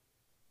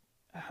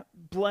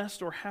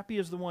blessed or happy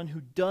is the one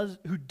who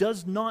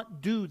does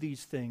not do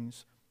these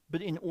things,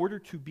 but in order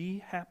to be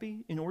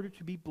happy, in order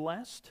to be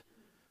blessed,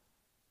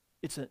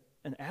 it's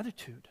an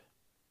attitude.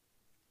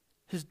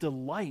 His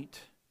delight,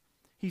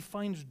 he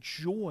finds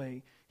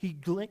joy, he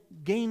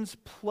gains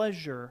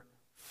pleasure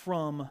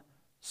from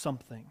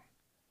something.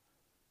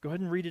 Go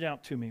ahead and read it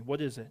out to me. What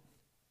is it?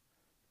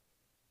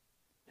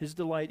 His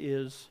delight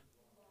is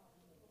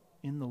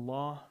in the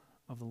law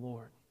of the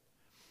Lord.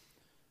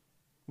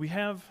 We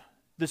have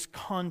this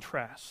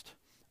contrast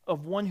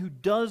of one who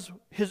does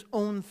his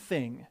own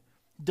thing,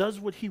 does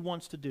what he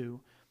wants to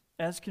do,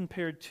 as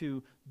compared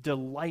to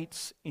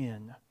delights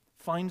in,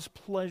 finds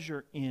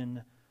pleasure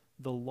in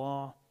the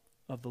law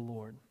of the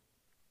Lord.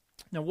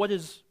 Now, what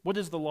is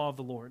the law of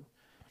the Lord?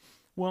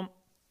 Well,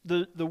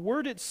 the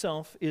word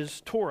itself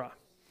is Torah,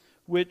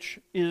 which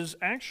is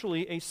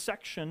actually a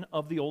section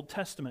of the Old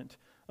Testament.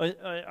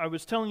 I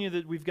was telling you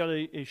that we've got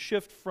a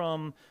shift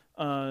from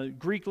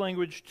Greek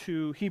language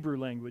to Hebrew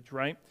language,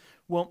 right?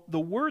 Well, the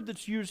word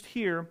that's used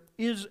here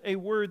is a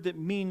word that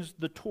means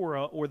the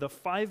Torah, or the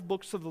 5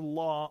 books of the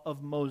law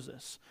of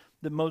Moses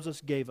that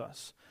Moses gave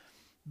us.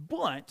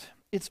 But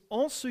it's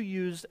also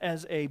used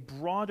as a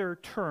broader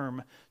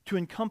term to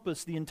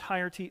encompass the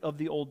entirety of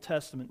the Old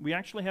Testament. We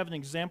actually have an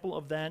example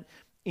of that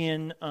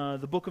in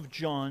the book of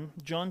John.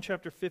 John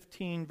chapter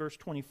 15, verse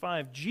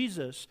 25.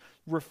 Jesus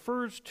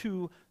refers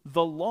to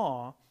the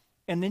law,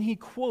 and then he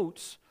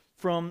quotes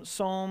from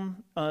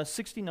Psalm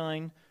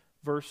 69,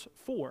 verse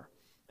 4.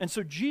 And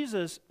so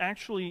Jesus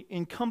actually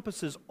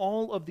encompasses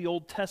all of the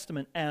Old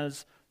Testament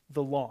as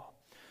the law.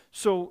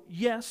 So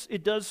yes,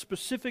 it does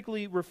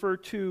specifically refer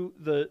to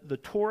the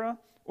Torah,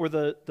 or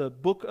the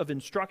book of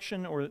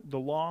instruction, or the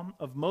law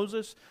of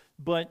Moses,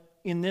 but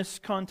in this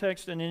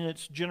context and in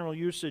its general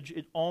usage,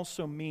 it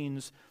also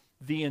means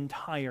the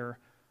entire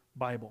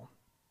Bible,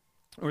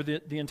 or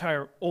the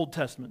entire Old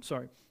Testament,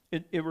 sorry.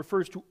 It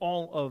refers to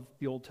all of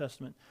the Old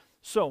Testament.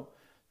 So,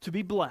 to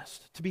be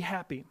blessed, to be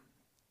happy,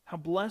 how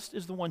blessed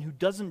is the one who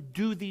doesn't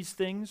do these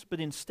things, but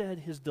instead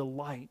his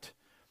delight,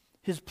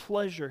 his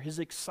pleasure, his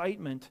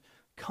excitement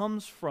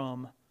comes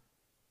from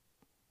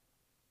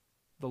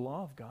the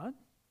law of God,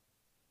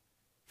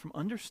 from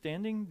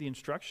understanding the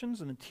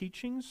instructions and the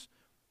teachings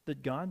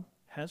that God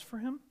has for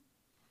him.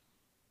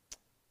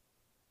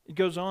 It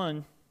goes on,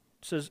 it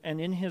says, and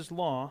in his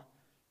law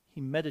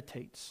he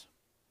meditates.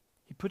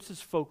 He puts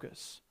his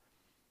focus.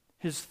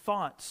 His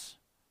thoughts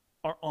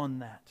are on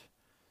that.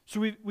 So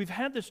we've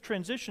had this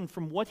transition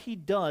from what he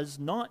does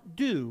not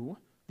do,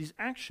 these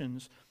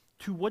actions,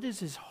 to what is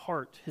his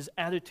heart, his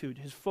attitude,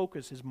 his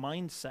focus, his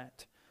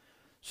mindset.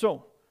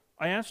 So,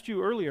 I asked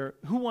you earlier,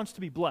 who wants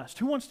to be blessed?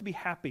 Who wants to be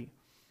happy?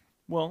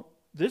 Well,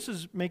 this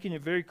is making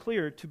it very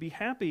clear. To be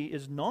happy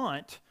is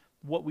not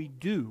what we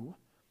do,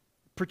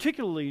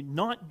 particularly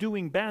not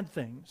doing bad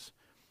things.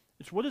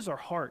 It's what is our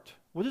heart?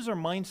 What is our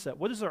mindset?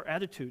 What is our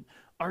attitude?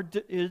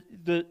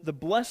 The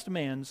blessed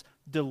man's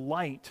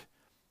delight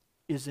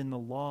is in the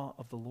law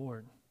of the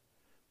Lord.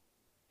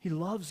 He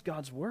loves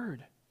God's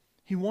word.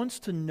 He wants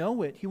to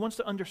know it. He wants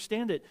to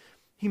understand it.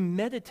 He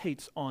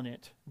meditates on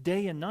it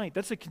day and night.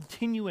 That's a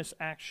continuous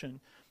action.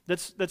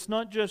 That's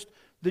not just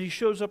that he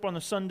shows up on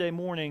a Sunday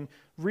morning,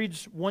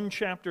 reads one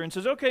chapter and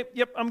says, okay,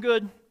 yep, I'm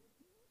good.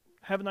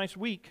 Have a nice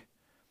week.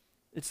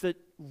 It's that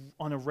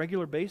on a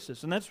regular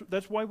basis. And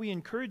that's why we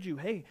encourage you,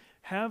 hey,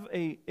 have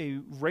a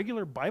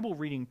regular Bible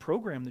reading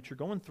program that you're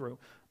going through.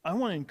 I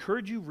want to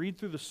encourage you, read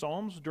through the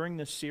Psalms during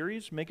this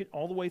series, make it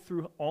all the way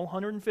through all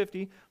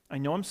 150. I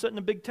know I'm setting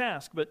a big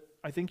task, but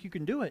I think you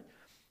can do it.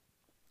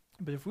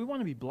 But if we want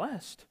to be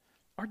blessed,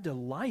 our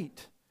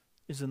delight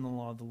is in the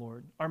law of the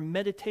Lord. Our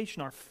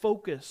meditation, our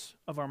focus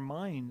of our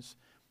minds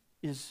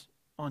is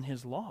on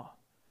his law,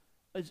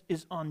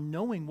 is on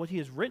knowing what he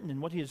has written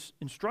and what he has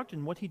instructed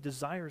and what he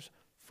desires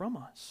from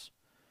us.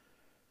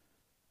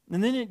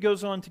 And then it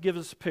goes on to give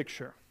us a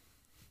picture.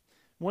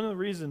 One of the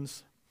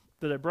reasons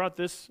that I brought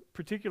this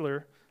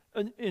particular,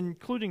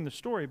 including the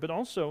story, but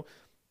also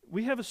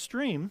we have a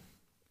stream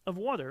of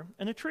water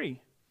and a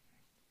tree.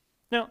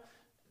 Now,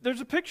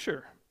 there's a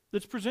picture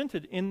that's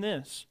presented in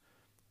this.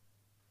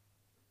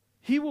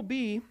 He will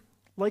be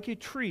like a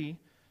tree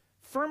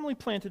firmly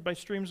planted by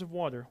streams of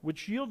water,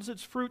 which yields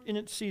its fruit in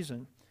its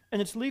season,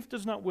 and its leaf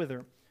does not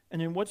wither,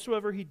 and in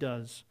whatsoever he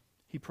does,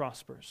 he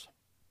prospers.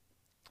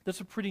 That's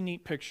a pretty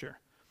neat picture.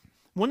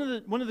 One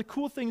of the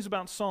cool things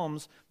about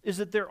Psalms is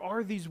that there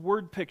are these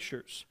word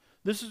pictures.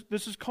 This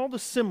is called a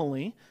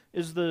simile,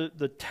 is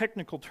the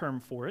technical term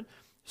for it.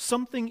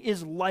 Something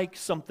is like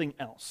something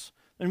else.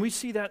 And we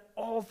see that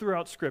all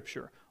throughout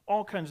Scripture,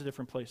 all kinds of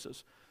different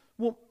places.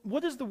 Well,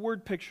 what is the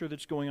word picture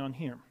that's going on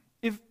here?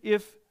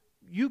 If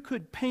you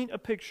could paint a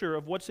picture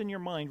of what's in your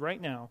mind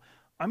right now,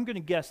 I'm going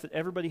to guess that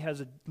everybody has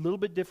a little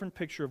bit different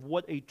picture of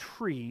what a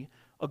tree,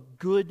 a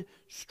good,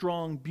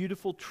 strong,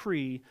 beautiful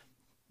tree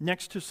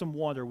next to some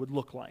water would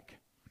look like.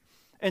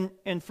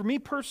 And for me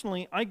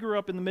personally, I grew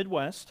up in the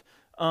Midwest,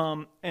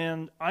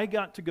 and I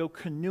got to go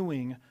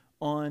canoeing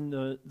on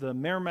the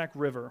Merrimack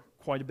River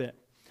quite a bit.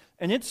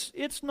 And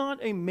it's not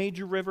a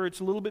major river. It's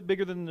a little bit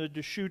bigger than the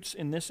Deschutes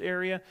in this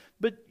area,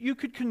 but you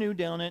could canoe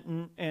down it,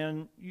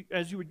 and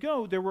as you would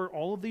go, there were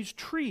all of these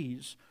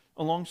trees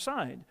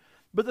alongside.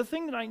 But the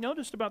thing that I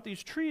noticed about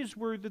these trees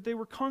were that they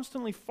were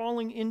constantly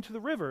falling into the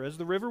river. As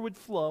the river would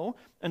flow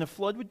and a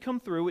flood would come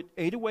through, it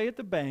ate away at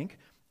the bank,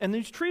 and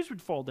these trees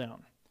would fall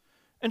down.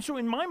 And so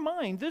in my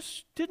mind,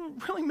 this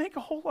didn't really make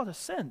a whole lot of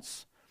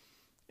sense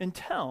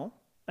until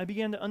I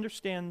began to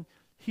understand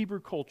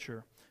Hebrew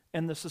culture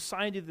and the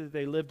society that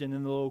they lived in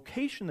and the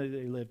location that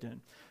they lived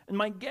in. And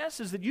my guess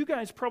is that you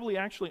guys probably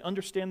actually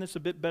understand this a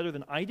bit better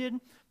than I did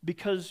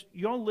because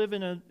y'all live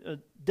in a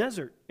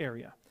desert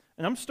area.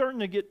 And I'm starting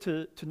to get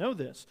to know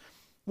this.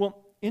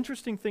 Well,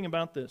 interesting thing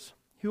about this,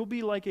 he will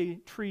be like a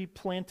tree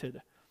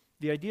planted.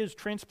 The idea is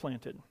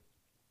transplanted.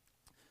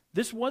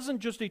 This wasn't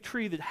just a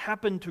tree that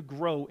happened to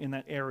grow in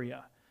that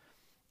area.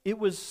 It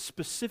was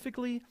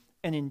specifically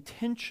and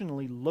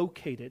intentionally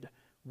located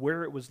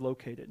where it was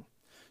located.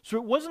 So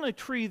it wasn't a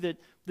tree that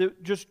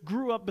just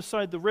grew up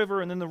beside the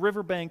river and then the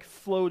riverbank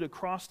flowed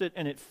across it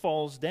and it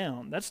falls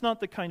down. That's not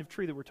the kind of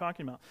tree that we're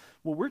talking about.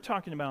 What we're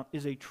talking about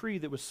is a tree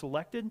that was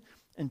selected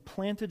and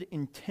planted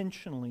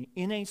intentionally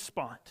in a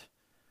spot.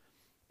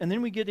 And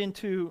then we get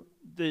into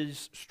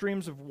these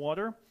streams of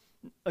water.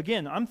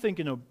 Again, I'm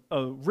thinking of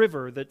a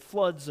river that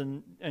floods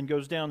and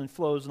goes down and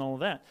flows and all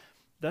of that.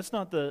 That's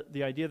not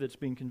the idea that's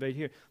being conveyed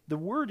here. The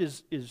word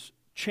is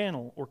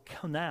channel or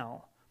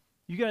canal.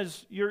 You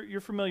guys,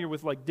 you're familiar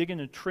with like digging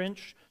a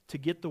trench to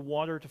get the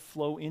water to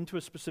flow into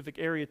a specific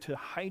area to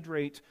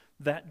hydrate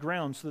that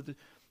ground. So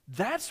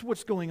that's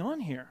what's going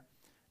on here.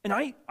 And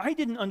I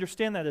didn't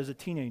understand that as a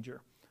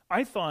teenager.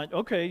 I thought,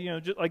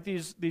 okay, just like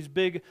these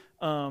big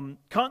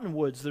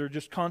cottonwoods that are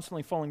just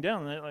constantly falling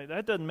down.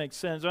 That doesn't make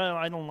sense.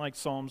 I don't like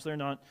Psalms. They're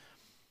not.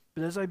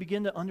 But as I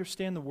begin to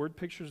understand the word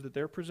pictures that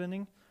they're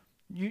presenting,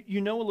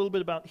 you know a little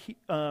bit about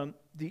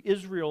the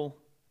Israel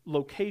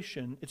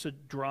location. It's a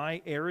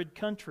dry, arid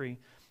country,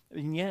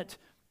 and yet,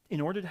 in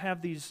order to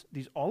have these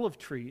olive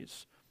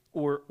trees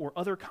or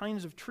other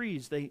kinds of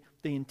trees, they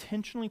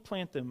intentionally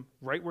plant them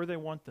right where they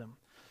want them,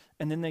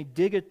 and then they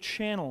dig a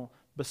channel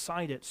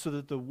beside it so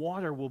that the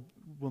water will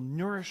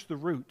nourish the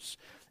roots,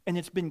 and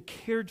it's been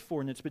cared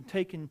for and it's been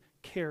taken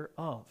care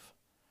of.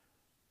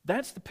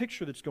 That's the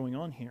picture that's going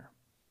on here.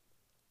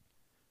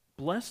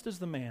 Blessed is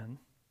the man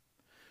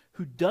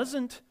who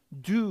doesn't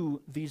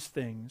do these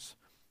things,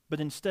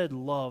 but instead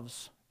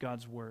loves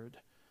God's word,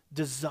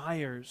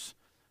 desires,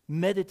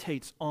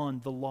 meditates on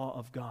the law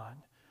of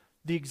God.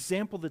 The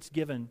example that's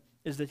given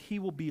is that he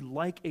will be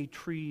like a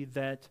tree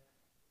that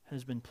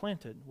has been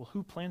planted. Well,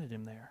 who planted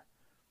him there?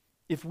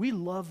 If we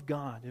love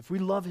God, if we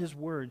love his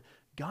word,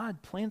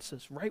 God plants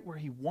us right where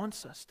he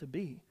wants us to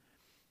be.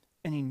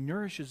 And he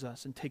nourishes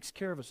us and takes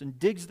care of us and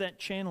digs that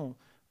channel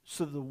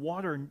so the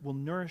water will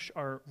nourish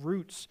our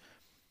roots.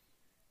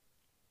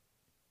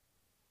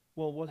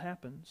 Well, what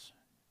happens?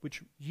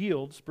 Which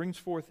brings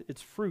forth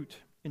its fruit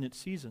in its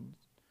season.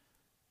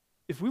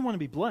 If we want to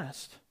be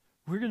blessed,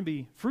 we're going to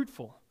be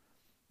fruitful.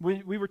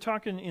 We were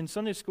talking in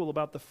Sunday school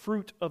about the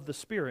fruit of the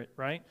Spirit,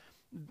 right?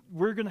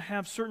 We're going to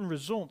have certain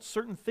results,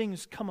 certain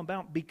things come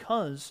about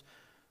because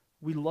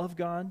we love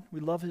God, we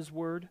love his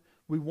word,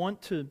 we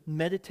want to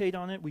meditate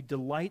on it, we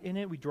delight in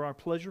it, we draw our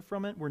pleasure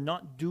from it, we're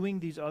not doing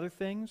these other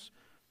things.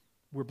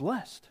 We're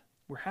blessed,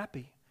 we're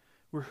happy,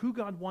 we're who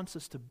God wants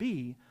us to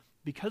be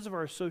because of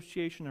our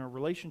association and our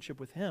relationship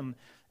with him,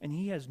 and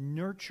he has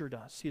nurtured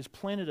us, he has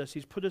planted us,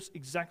 he's put us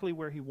exactly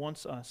where he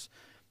wants us,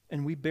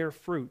 and we bear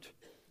fruit.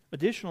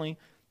 Additionally,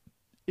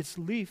 its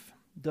leaf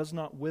does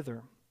not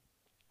wither,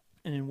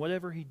 and in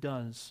whatever he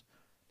does,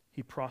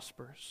 he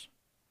prospers.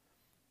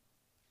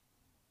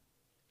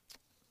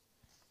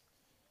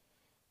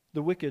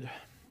 The wicked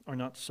are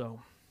not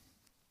so.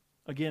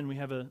 Again, we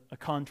have a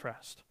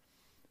contrast.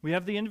 We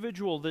have the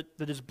individual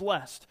that is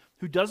blessed,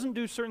 who doesn't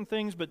do certain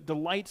things but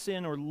delights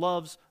in or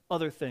loves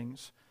other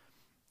things.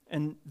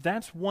 And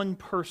that's one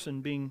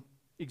person being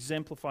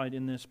exemplified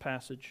in this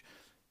passage.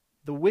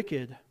 The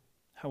wicked,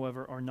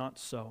 however, are not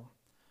so.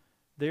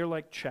 They are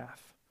like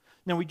chaff.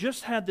 Now, we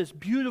just had this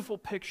beautiful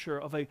picture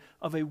of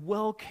a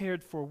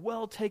well-cared for,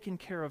 well-taken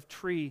care of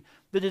tree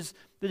that is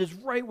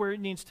right where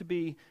it needs to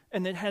be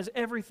and that has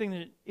everything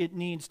that it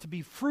needs to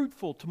be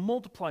fruitful, to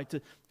multiply,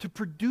 to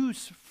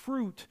produce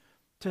fruit,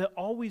 to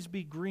always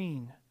be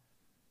green.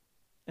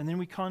 And then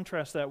we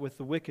contrast that with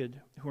the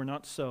wicked who are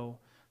not so.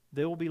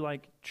 They will be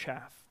like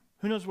chaff.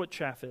 Who knows what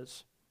chaff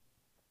is?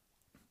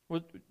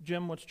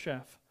 Jim, what's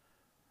chaff?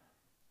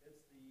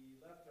 It's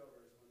the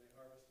leftovers when they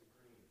harvest the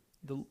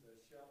green. The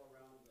shell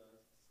around the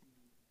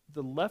seed.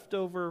 The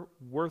leftover,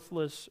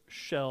 worthless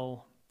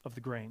shell of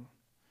the grain.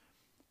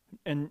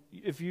 And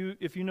if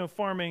you know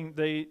farming,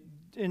 they,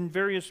 in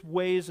various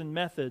ways and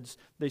methods,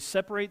 they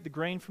separate the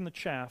grain from the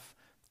chaff,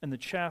 and the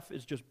chaff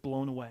is just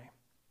blown away.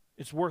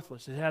 It's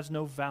worthless. It has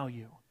no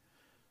value.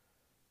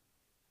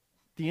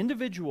 The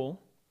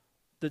individual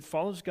that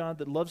follows God,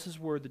 that loves his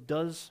word, that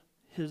does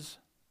his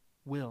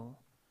will,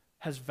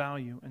 has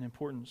value and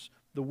importance.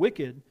 The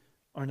wicked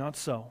are not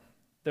so.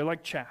 They're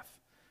like chaff.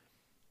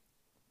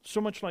 So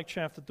much like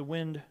chaff that the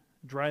wind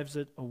drives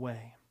it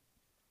away.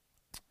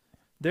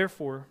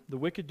 Therefore, the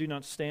wicked do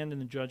not stand in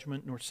the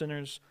judgment, nor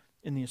sinners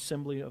in the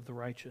assembly of the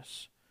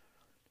righteous.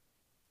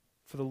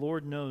 For the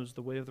Lord knows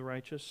the way of the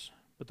righteous,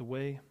 but the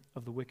way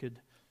of the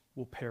wicked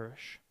will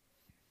perish.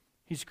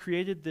 He's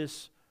created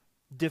this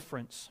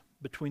difference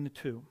between the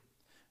two.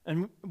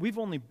 And we've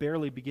only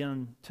barely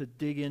begun to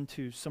dig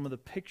into some of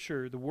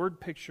the word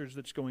pictures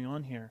that's going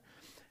on here.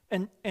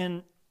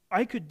 And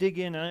I could dig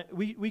in,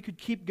 we could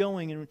keep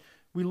going, and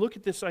we look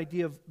at this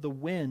idea of the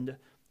wind.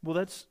 Well,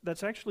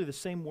 that's actually the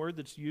same word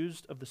that's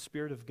used of the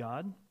Spirit of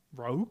God.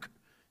 Ruach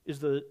is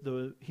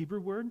the Hebrew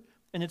word.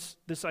 And it's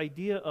this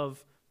idea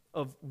of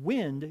of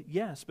wind,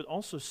 yes, but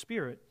also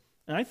spirit.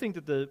 And I think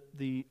that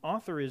the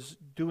author is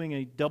doing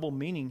a double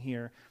meaning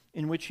here,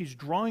 in which he's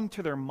drawing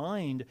to their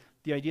mind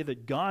the idea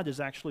that God is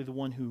actually the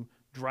one who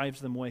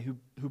drives them away,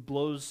 who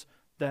blows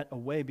that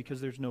away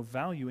because there's no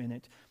value in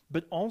it.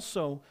 But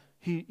also,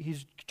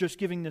 he's just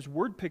giving this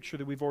word picture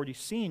that we've already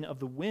seen of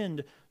the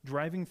wind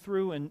driving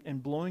through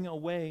and blowing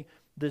away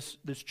this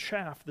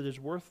chaff that is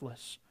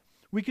worthless.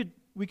 We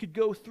could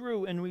go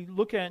through and we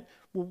look at,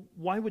 well,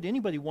 why would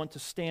anybody want to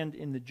stand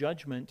in the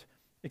judgment,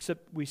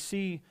 except we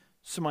see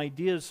some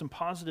ideas, some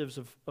positives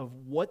of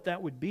what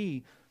that would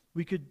be.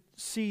 We could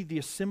see the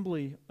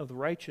assembly of the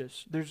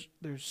righteous. There's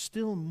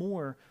still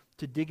more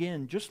to dig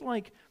in. Just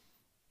like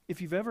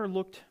if you've ever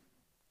looked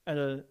at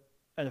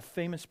a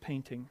famous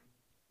painting,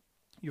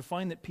 you'll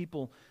find that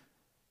people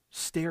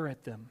stare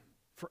at them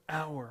for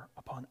hour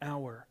upon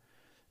hour.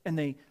 And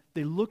they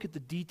look at the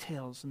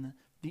details and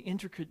the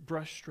intricate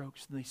brush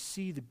strokes, and they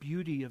see the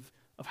beauty of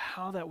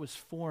how that was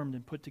formed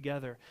and put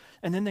together.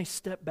 And then they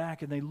step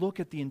back and they look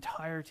at the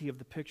entirety of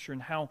the picture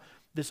and how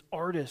this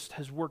artist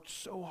has worked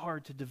so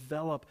hard to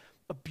develop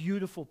a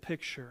beautiful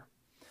picture.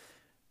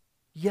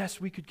 Yes,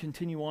 we could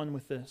continue on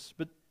with this,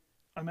 but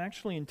I'm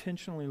actually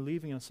intentionally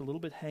leaving us a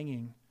little bit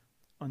hanging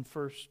on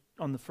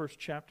the first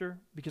chapter,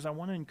 because I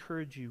want to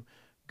encourage you,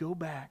 go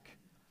back,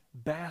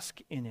 bask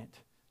in it,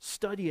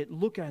 study it,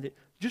 look at it,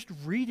 just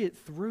read it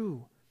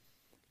through.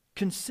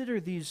 Consider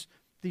these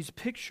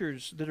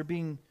pictures that are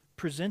being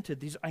presented,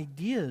 these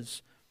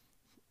ideas.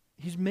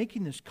 He's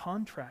making this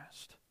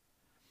contrast.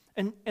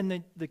 And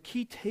the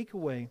key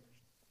takeaway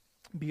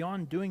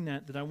beyond doing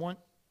that I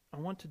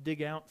want to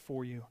dig out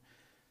for you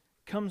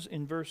comes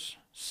in verse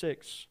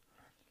 6.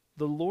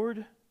 The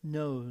Lord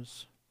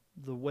knows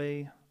the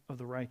way of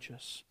the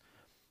righteous,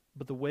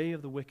 but the way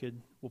of the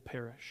wicked will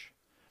perish.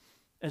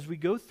 As we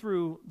go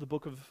through the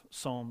book of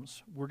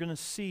Psalms, we're going to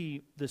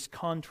see this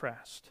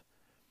contrast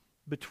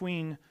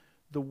between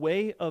the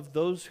way of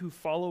those who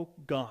follow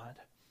God,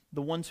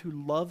 the ones who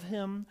love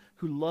Him,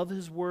 who love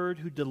His Word,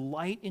 who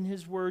delight in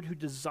His Word, who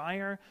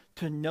desire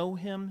to know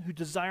Him, who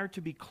desire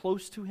to be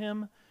close to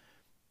Him,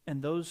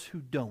 and those who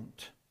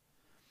don't.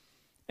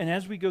 And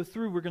as we go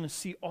through, we're going to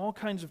see all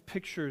kinds of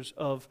pictures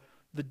of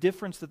the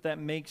difference that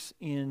makes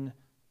in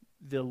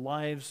the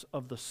lives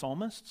of the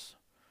psalmists.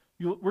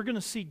 We're going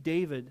to see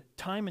David,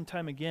 time and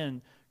time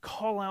again,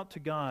 call out to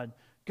God,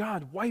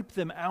 God, wipe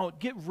them out,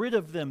 get rid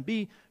of them,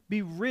 be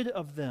rid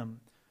of them,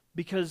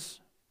 because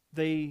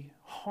they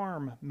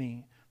harm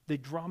me, they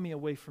draw me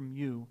away from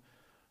you.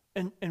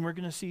 And we're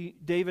going to see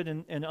David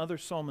and other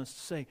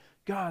psalmists say,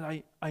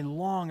 God, I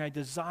long, I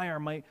desire,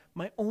 my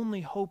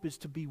only hope is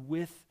to be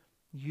with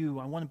you.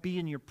 I want to be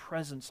in your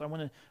presence. I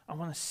want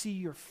to see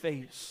your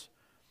face.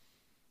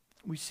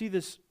 We see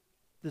this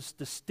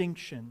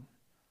distinction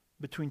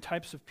between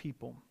types of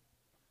people.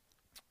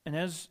 And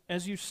as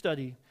you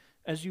study,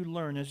 as you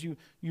learn, as you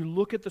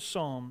look at the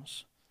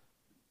Psalms,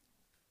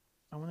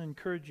 I want to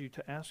encourage you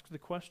to ask the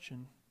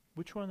question,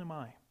 which one am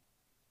I?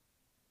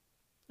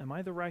 Am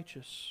I the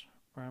righteous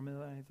or am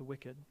I the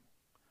wicked?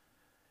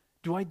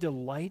 Do I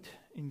delight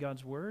in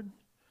God's word,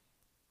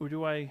 or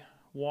do I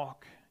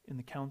walk in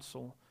the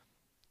counsel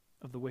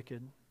of the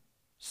wicked,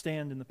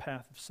 stand in the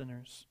path of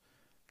sinners,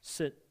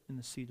 sit in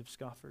the seat of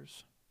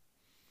scoffers?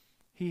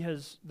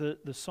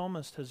 The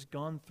psalmist has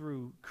gone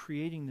through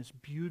creating this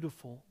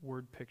beautiful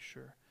word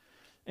picture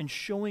and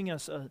showing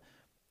us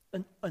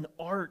an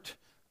art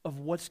of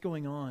what's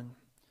going on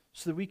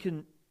so that we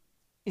can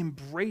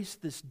embrace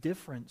this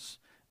difference,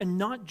 and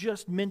not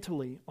just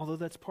mentally, although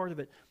that's part of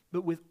it,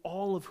 but with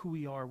all of who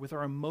we are, with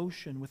our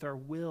emotion, with our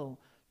will,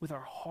 with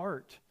our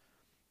heart.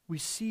 We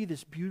see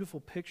this beautiful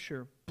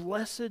picture.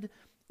 Blessed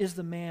is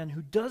the man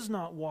who does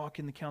not walk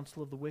in the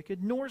counsel of the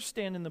wicked, nor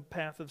stand in the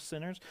path of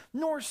sinners,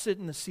 nor sit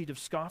in the seat of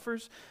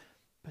scoffers,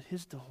 but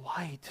his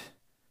delight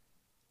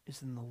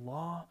is in the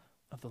law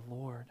of the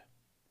Lord,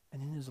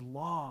 and in his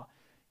law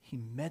he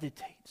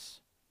meditates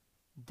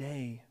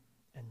day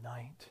and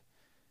night.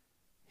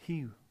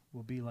 He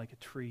will be like a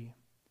tree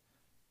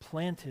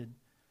planted,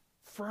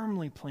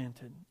 firmly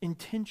planted,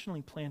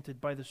 intentionally planted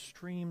by the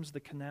streams, the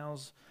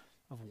canals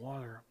of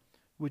water,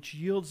 which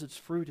yields its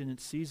fruit in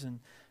its season.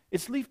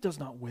 Its leaf does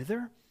not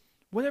wither.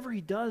 Whatever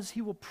he does,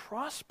 he will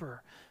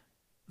prosper.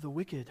 The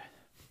wicked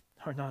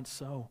are not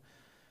so.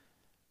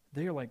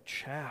 They are like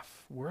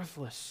chaff,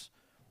 worthless,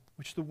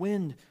 which the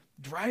wind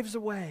drives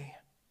away.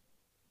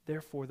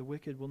 Therefore, the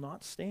wicked will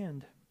not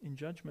stand in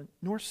judgment,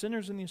 nor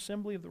sinners in the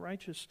assembly of the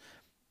righteous.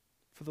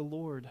 For the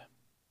Lord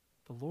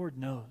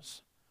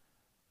knows.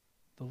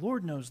 The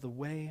Lord knows the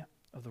way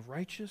of the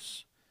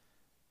righteous,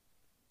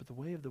 but the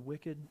way of the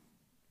wicked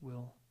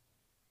will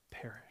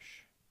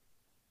perish.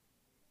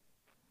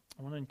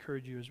 I want to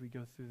encourage you as we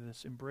go through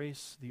this,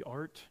 embrace the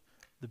art,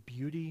 the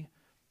beauty,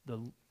 the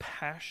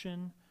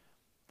passion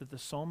that the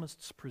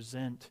psalmists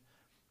present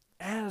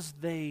as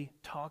they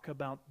talk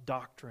about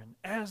doctrine,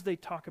 as they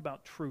talk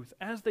about truth,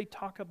 as they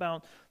talk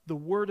about the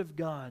Word of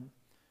God.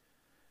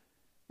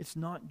 It's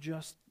not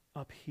just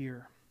up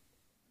here.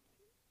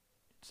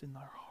 It's in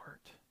our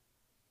heart.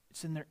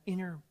 It's in their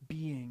inner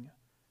being.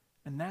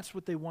 And that's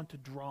what they want to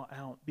draw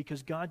out,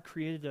 because God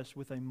created us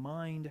with a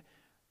mind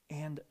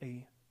and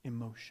a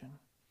emotion.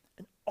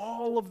 And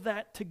all of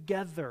that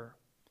together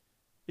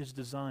is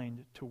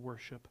designed to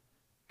worship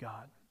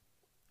God.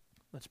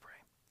 Let's pray.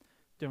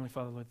 Dear Heavenly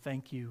Father, Lord,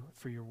 thank you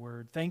for your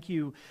word. Thank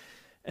you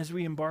as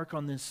we embark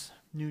on this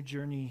new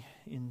journey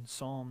in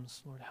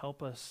Psalms. Lord,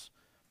 help us.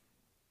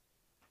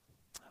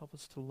 Help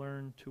us to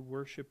learn to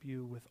worship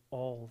you with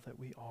all that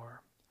we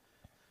are.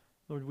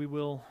 Lord, we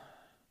will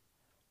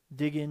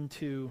dig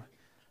into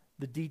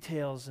the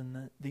details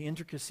and the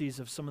intricacies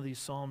of some of these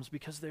psalms,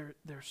 because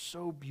they're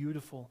so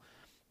beautiful.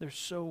 They're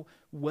so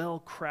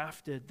well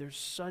crafted. There's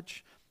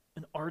such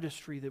an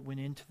artistry that went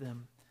into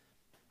them.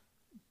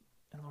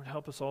 And Lord,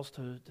 help us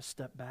also to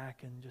step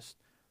back and just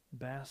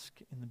bask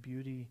in the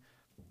beauty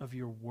of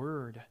your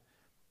word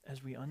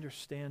as we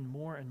understand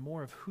more and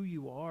more of who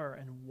you are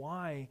and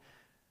why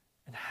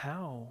and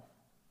how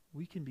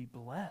we can be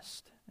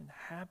blessed and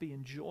happy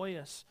and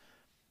joyous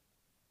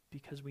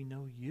because we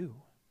know you,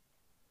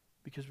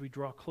 because we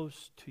draw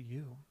close to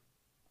you.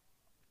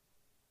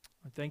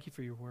 Lord, thank you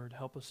for your word.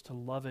 Help us to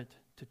love it,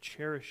 to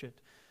cherish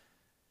it,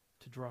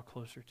 to draw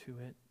closer to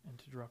it, and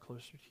to draw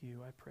closer to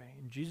you, I pray.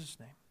 In Jesus'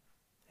 name,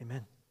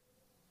 amen.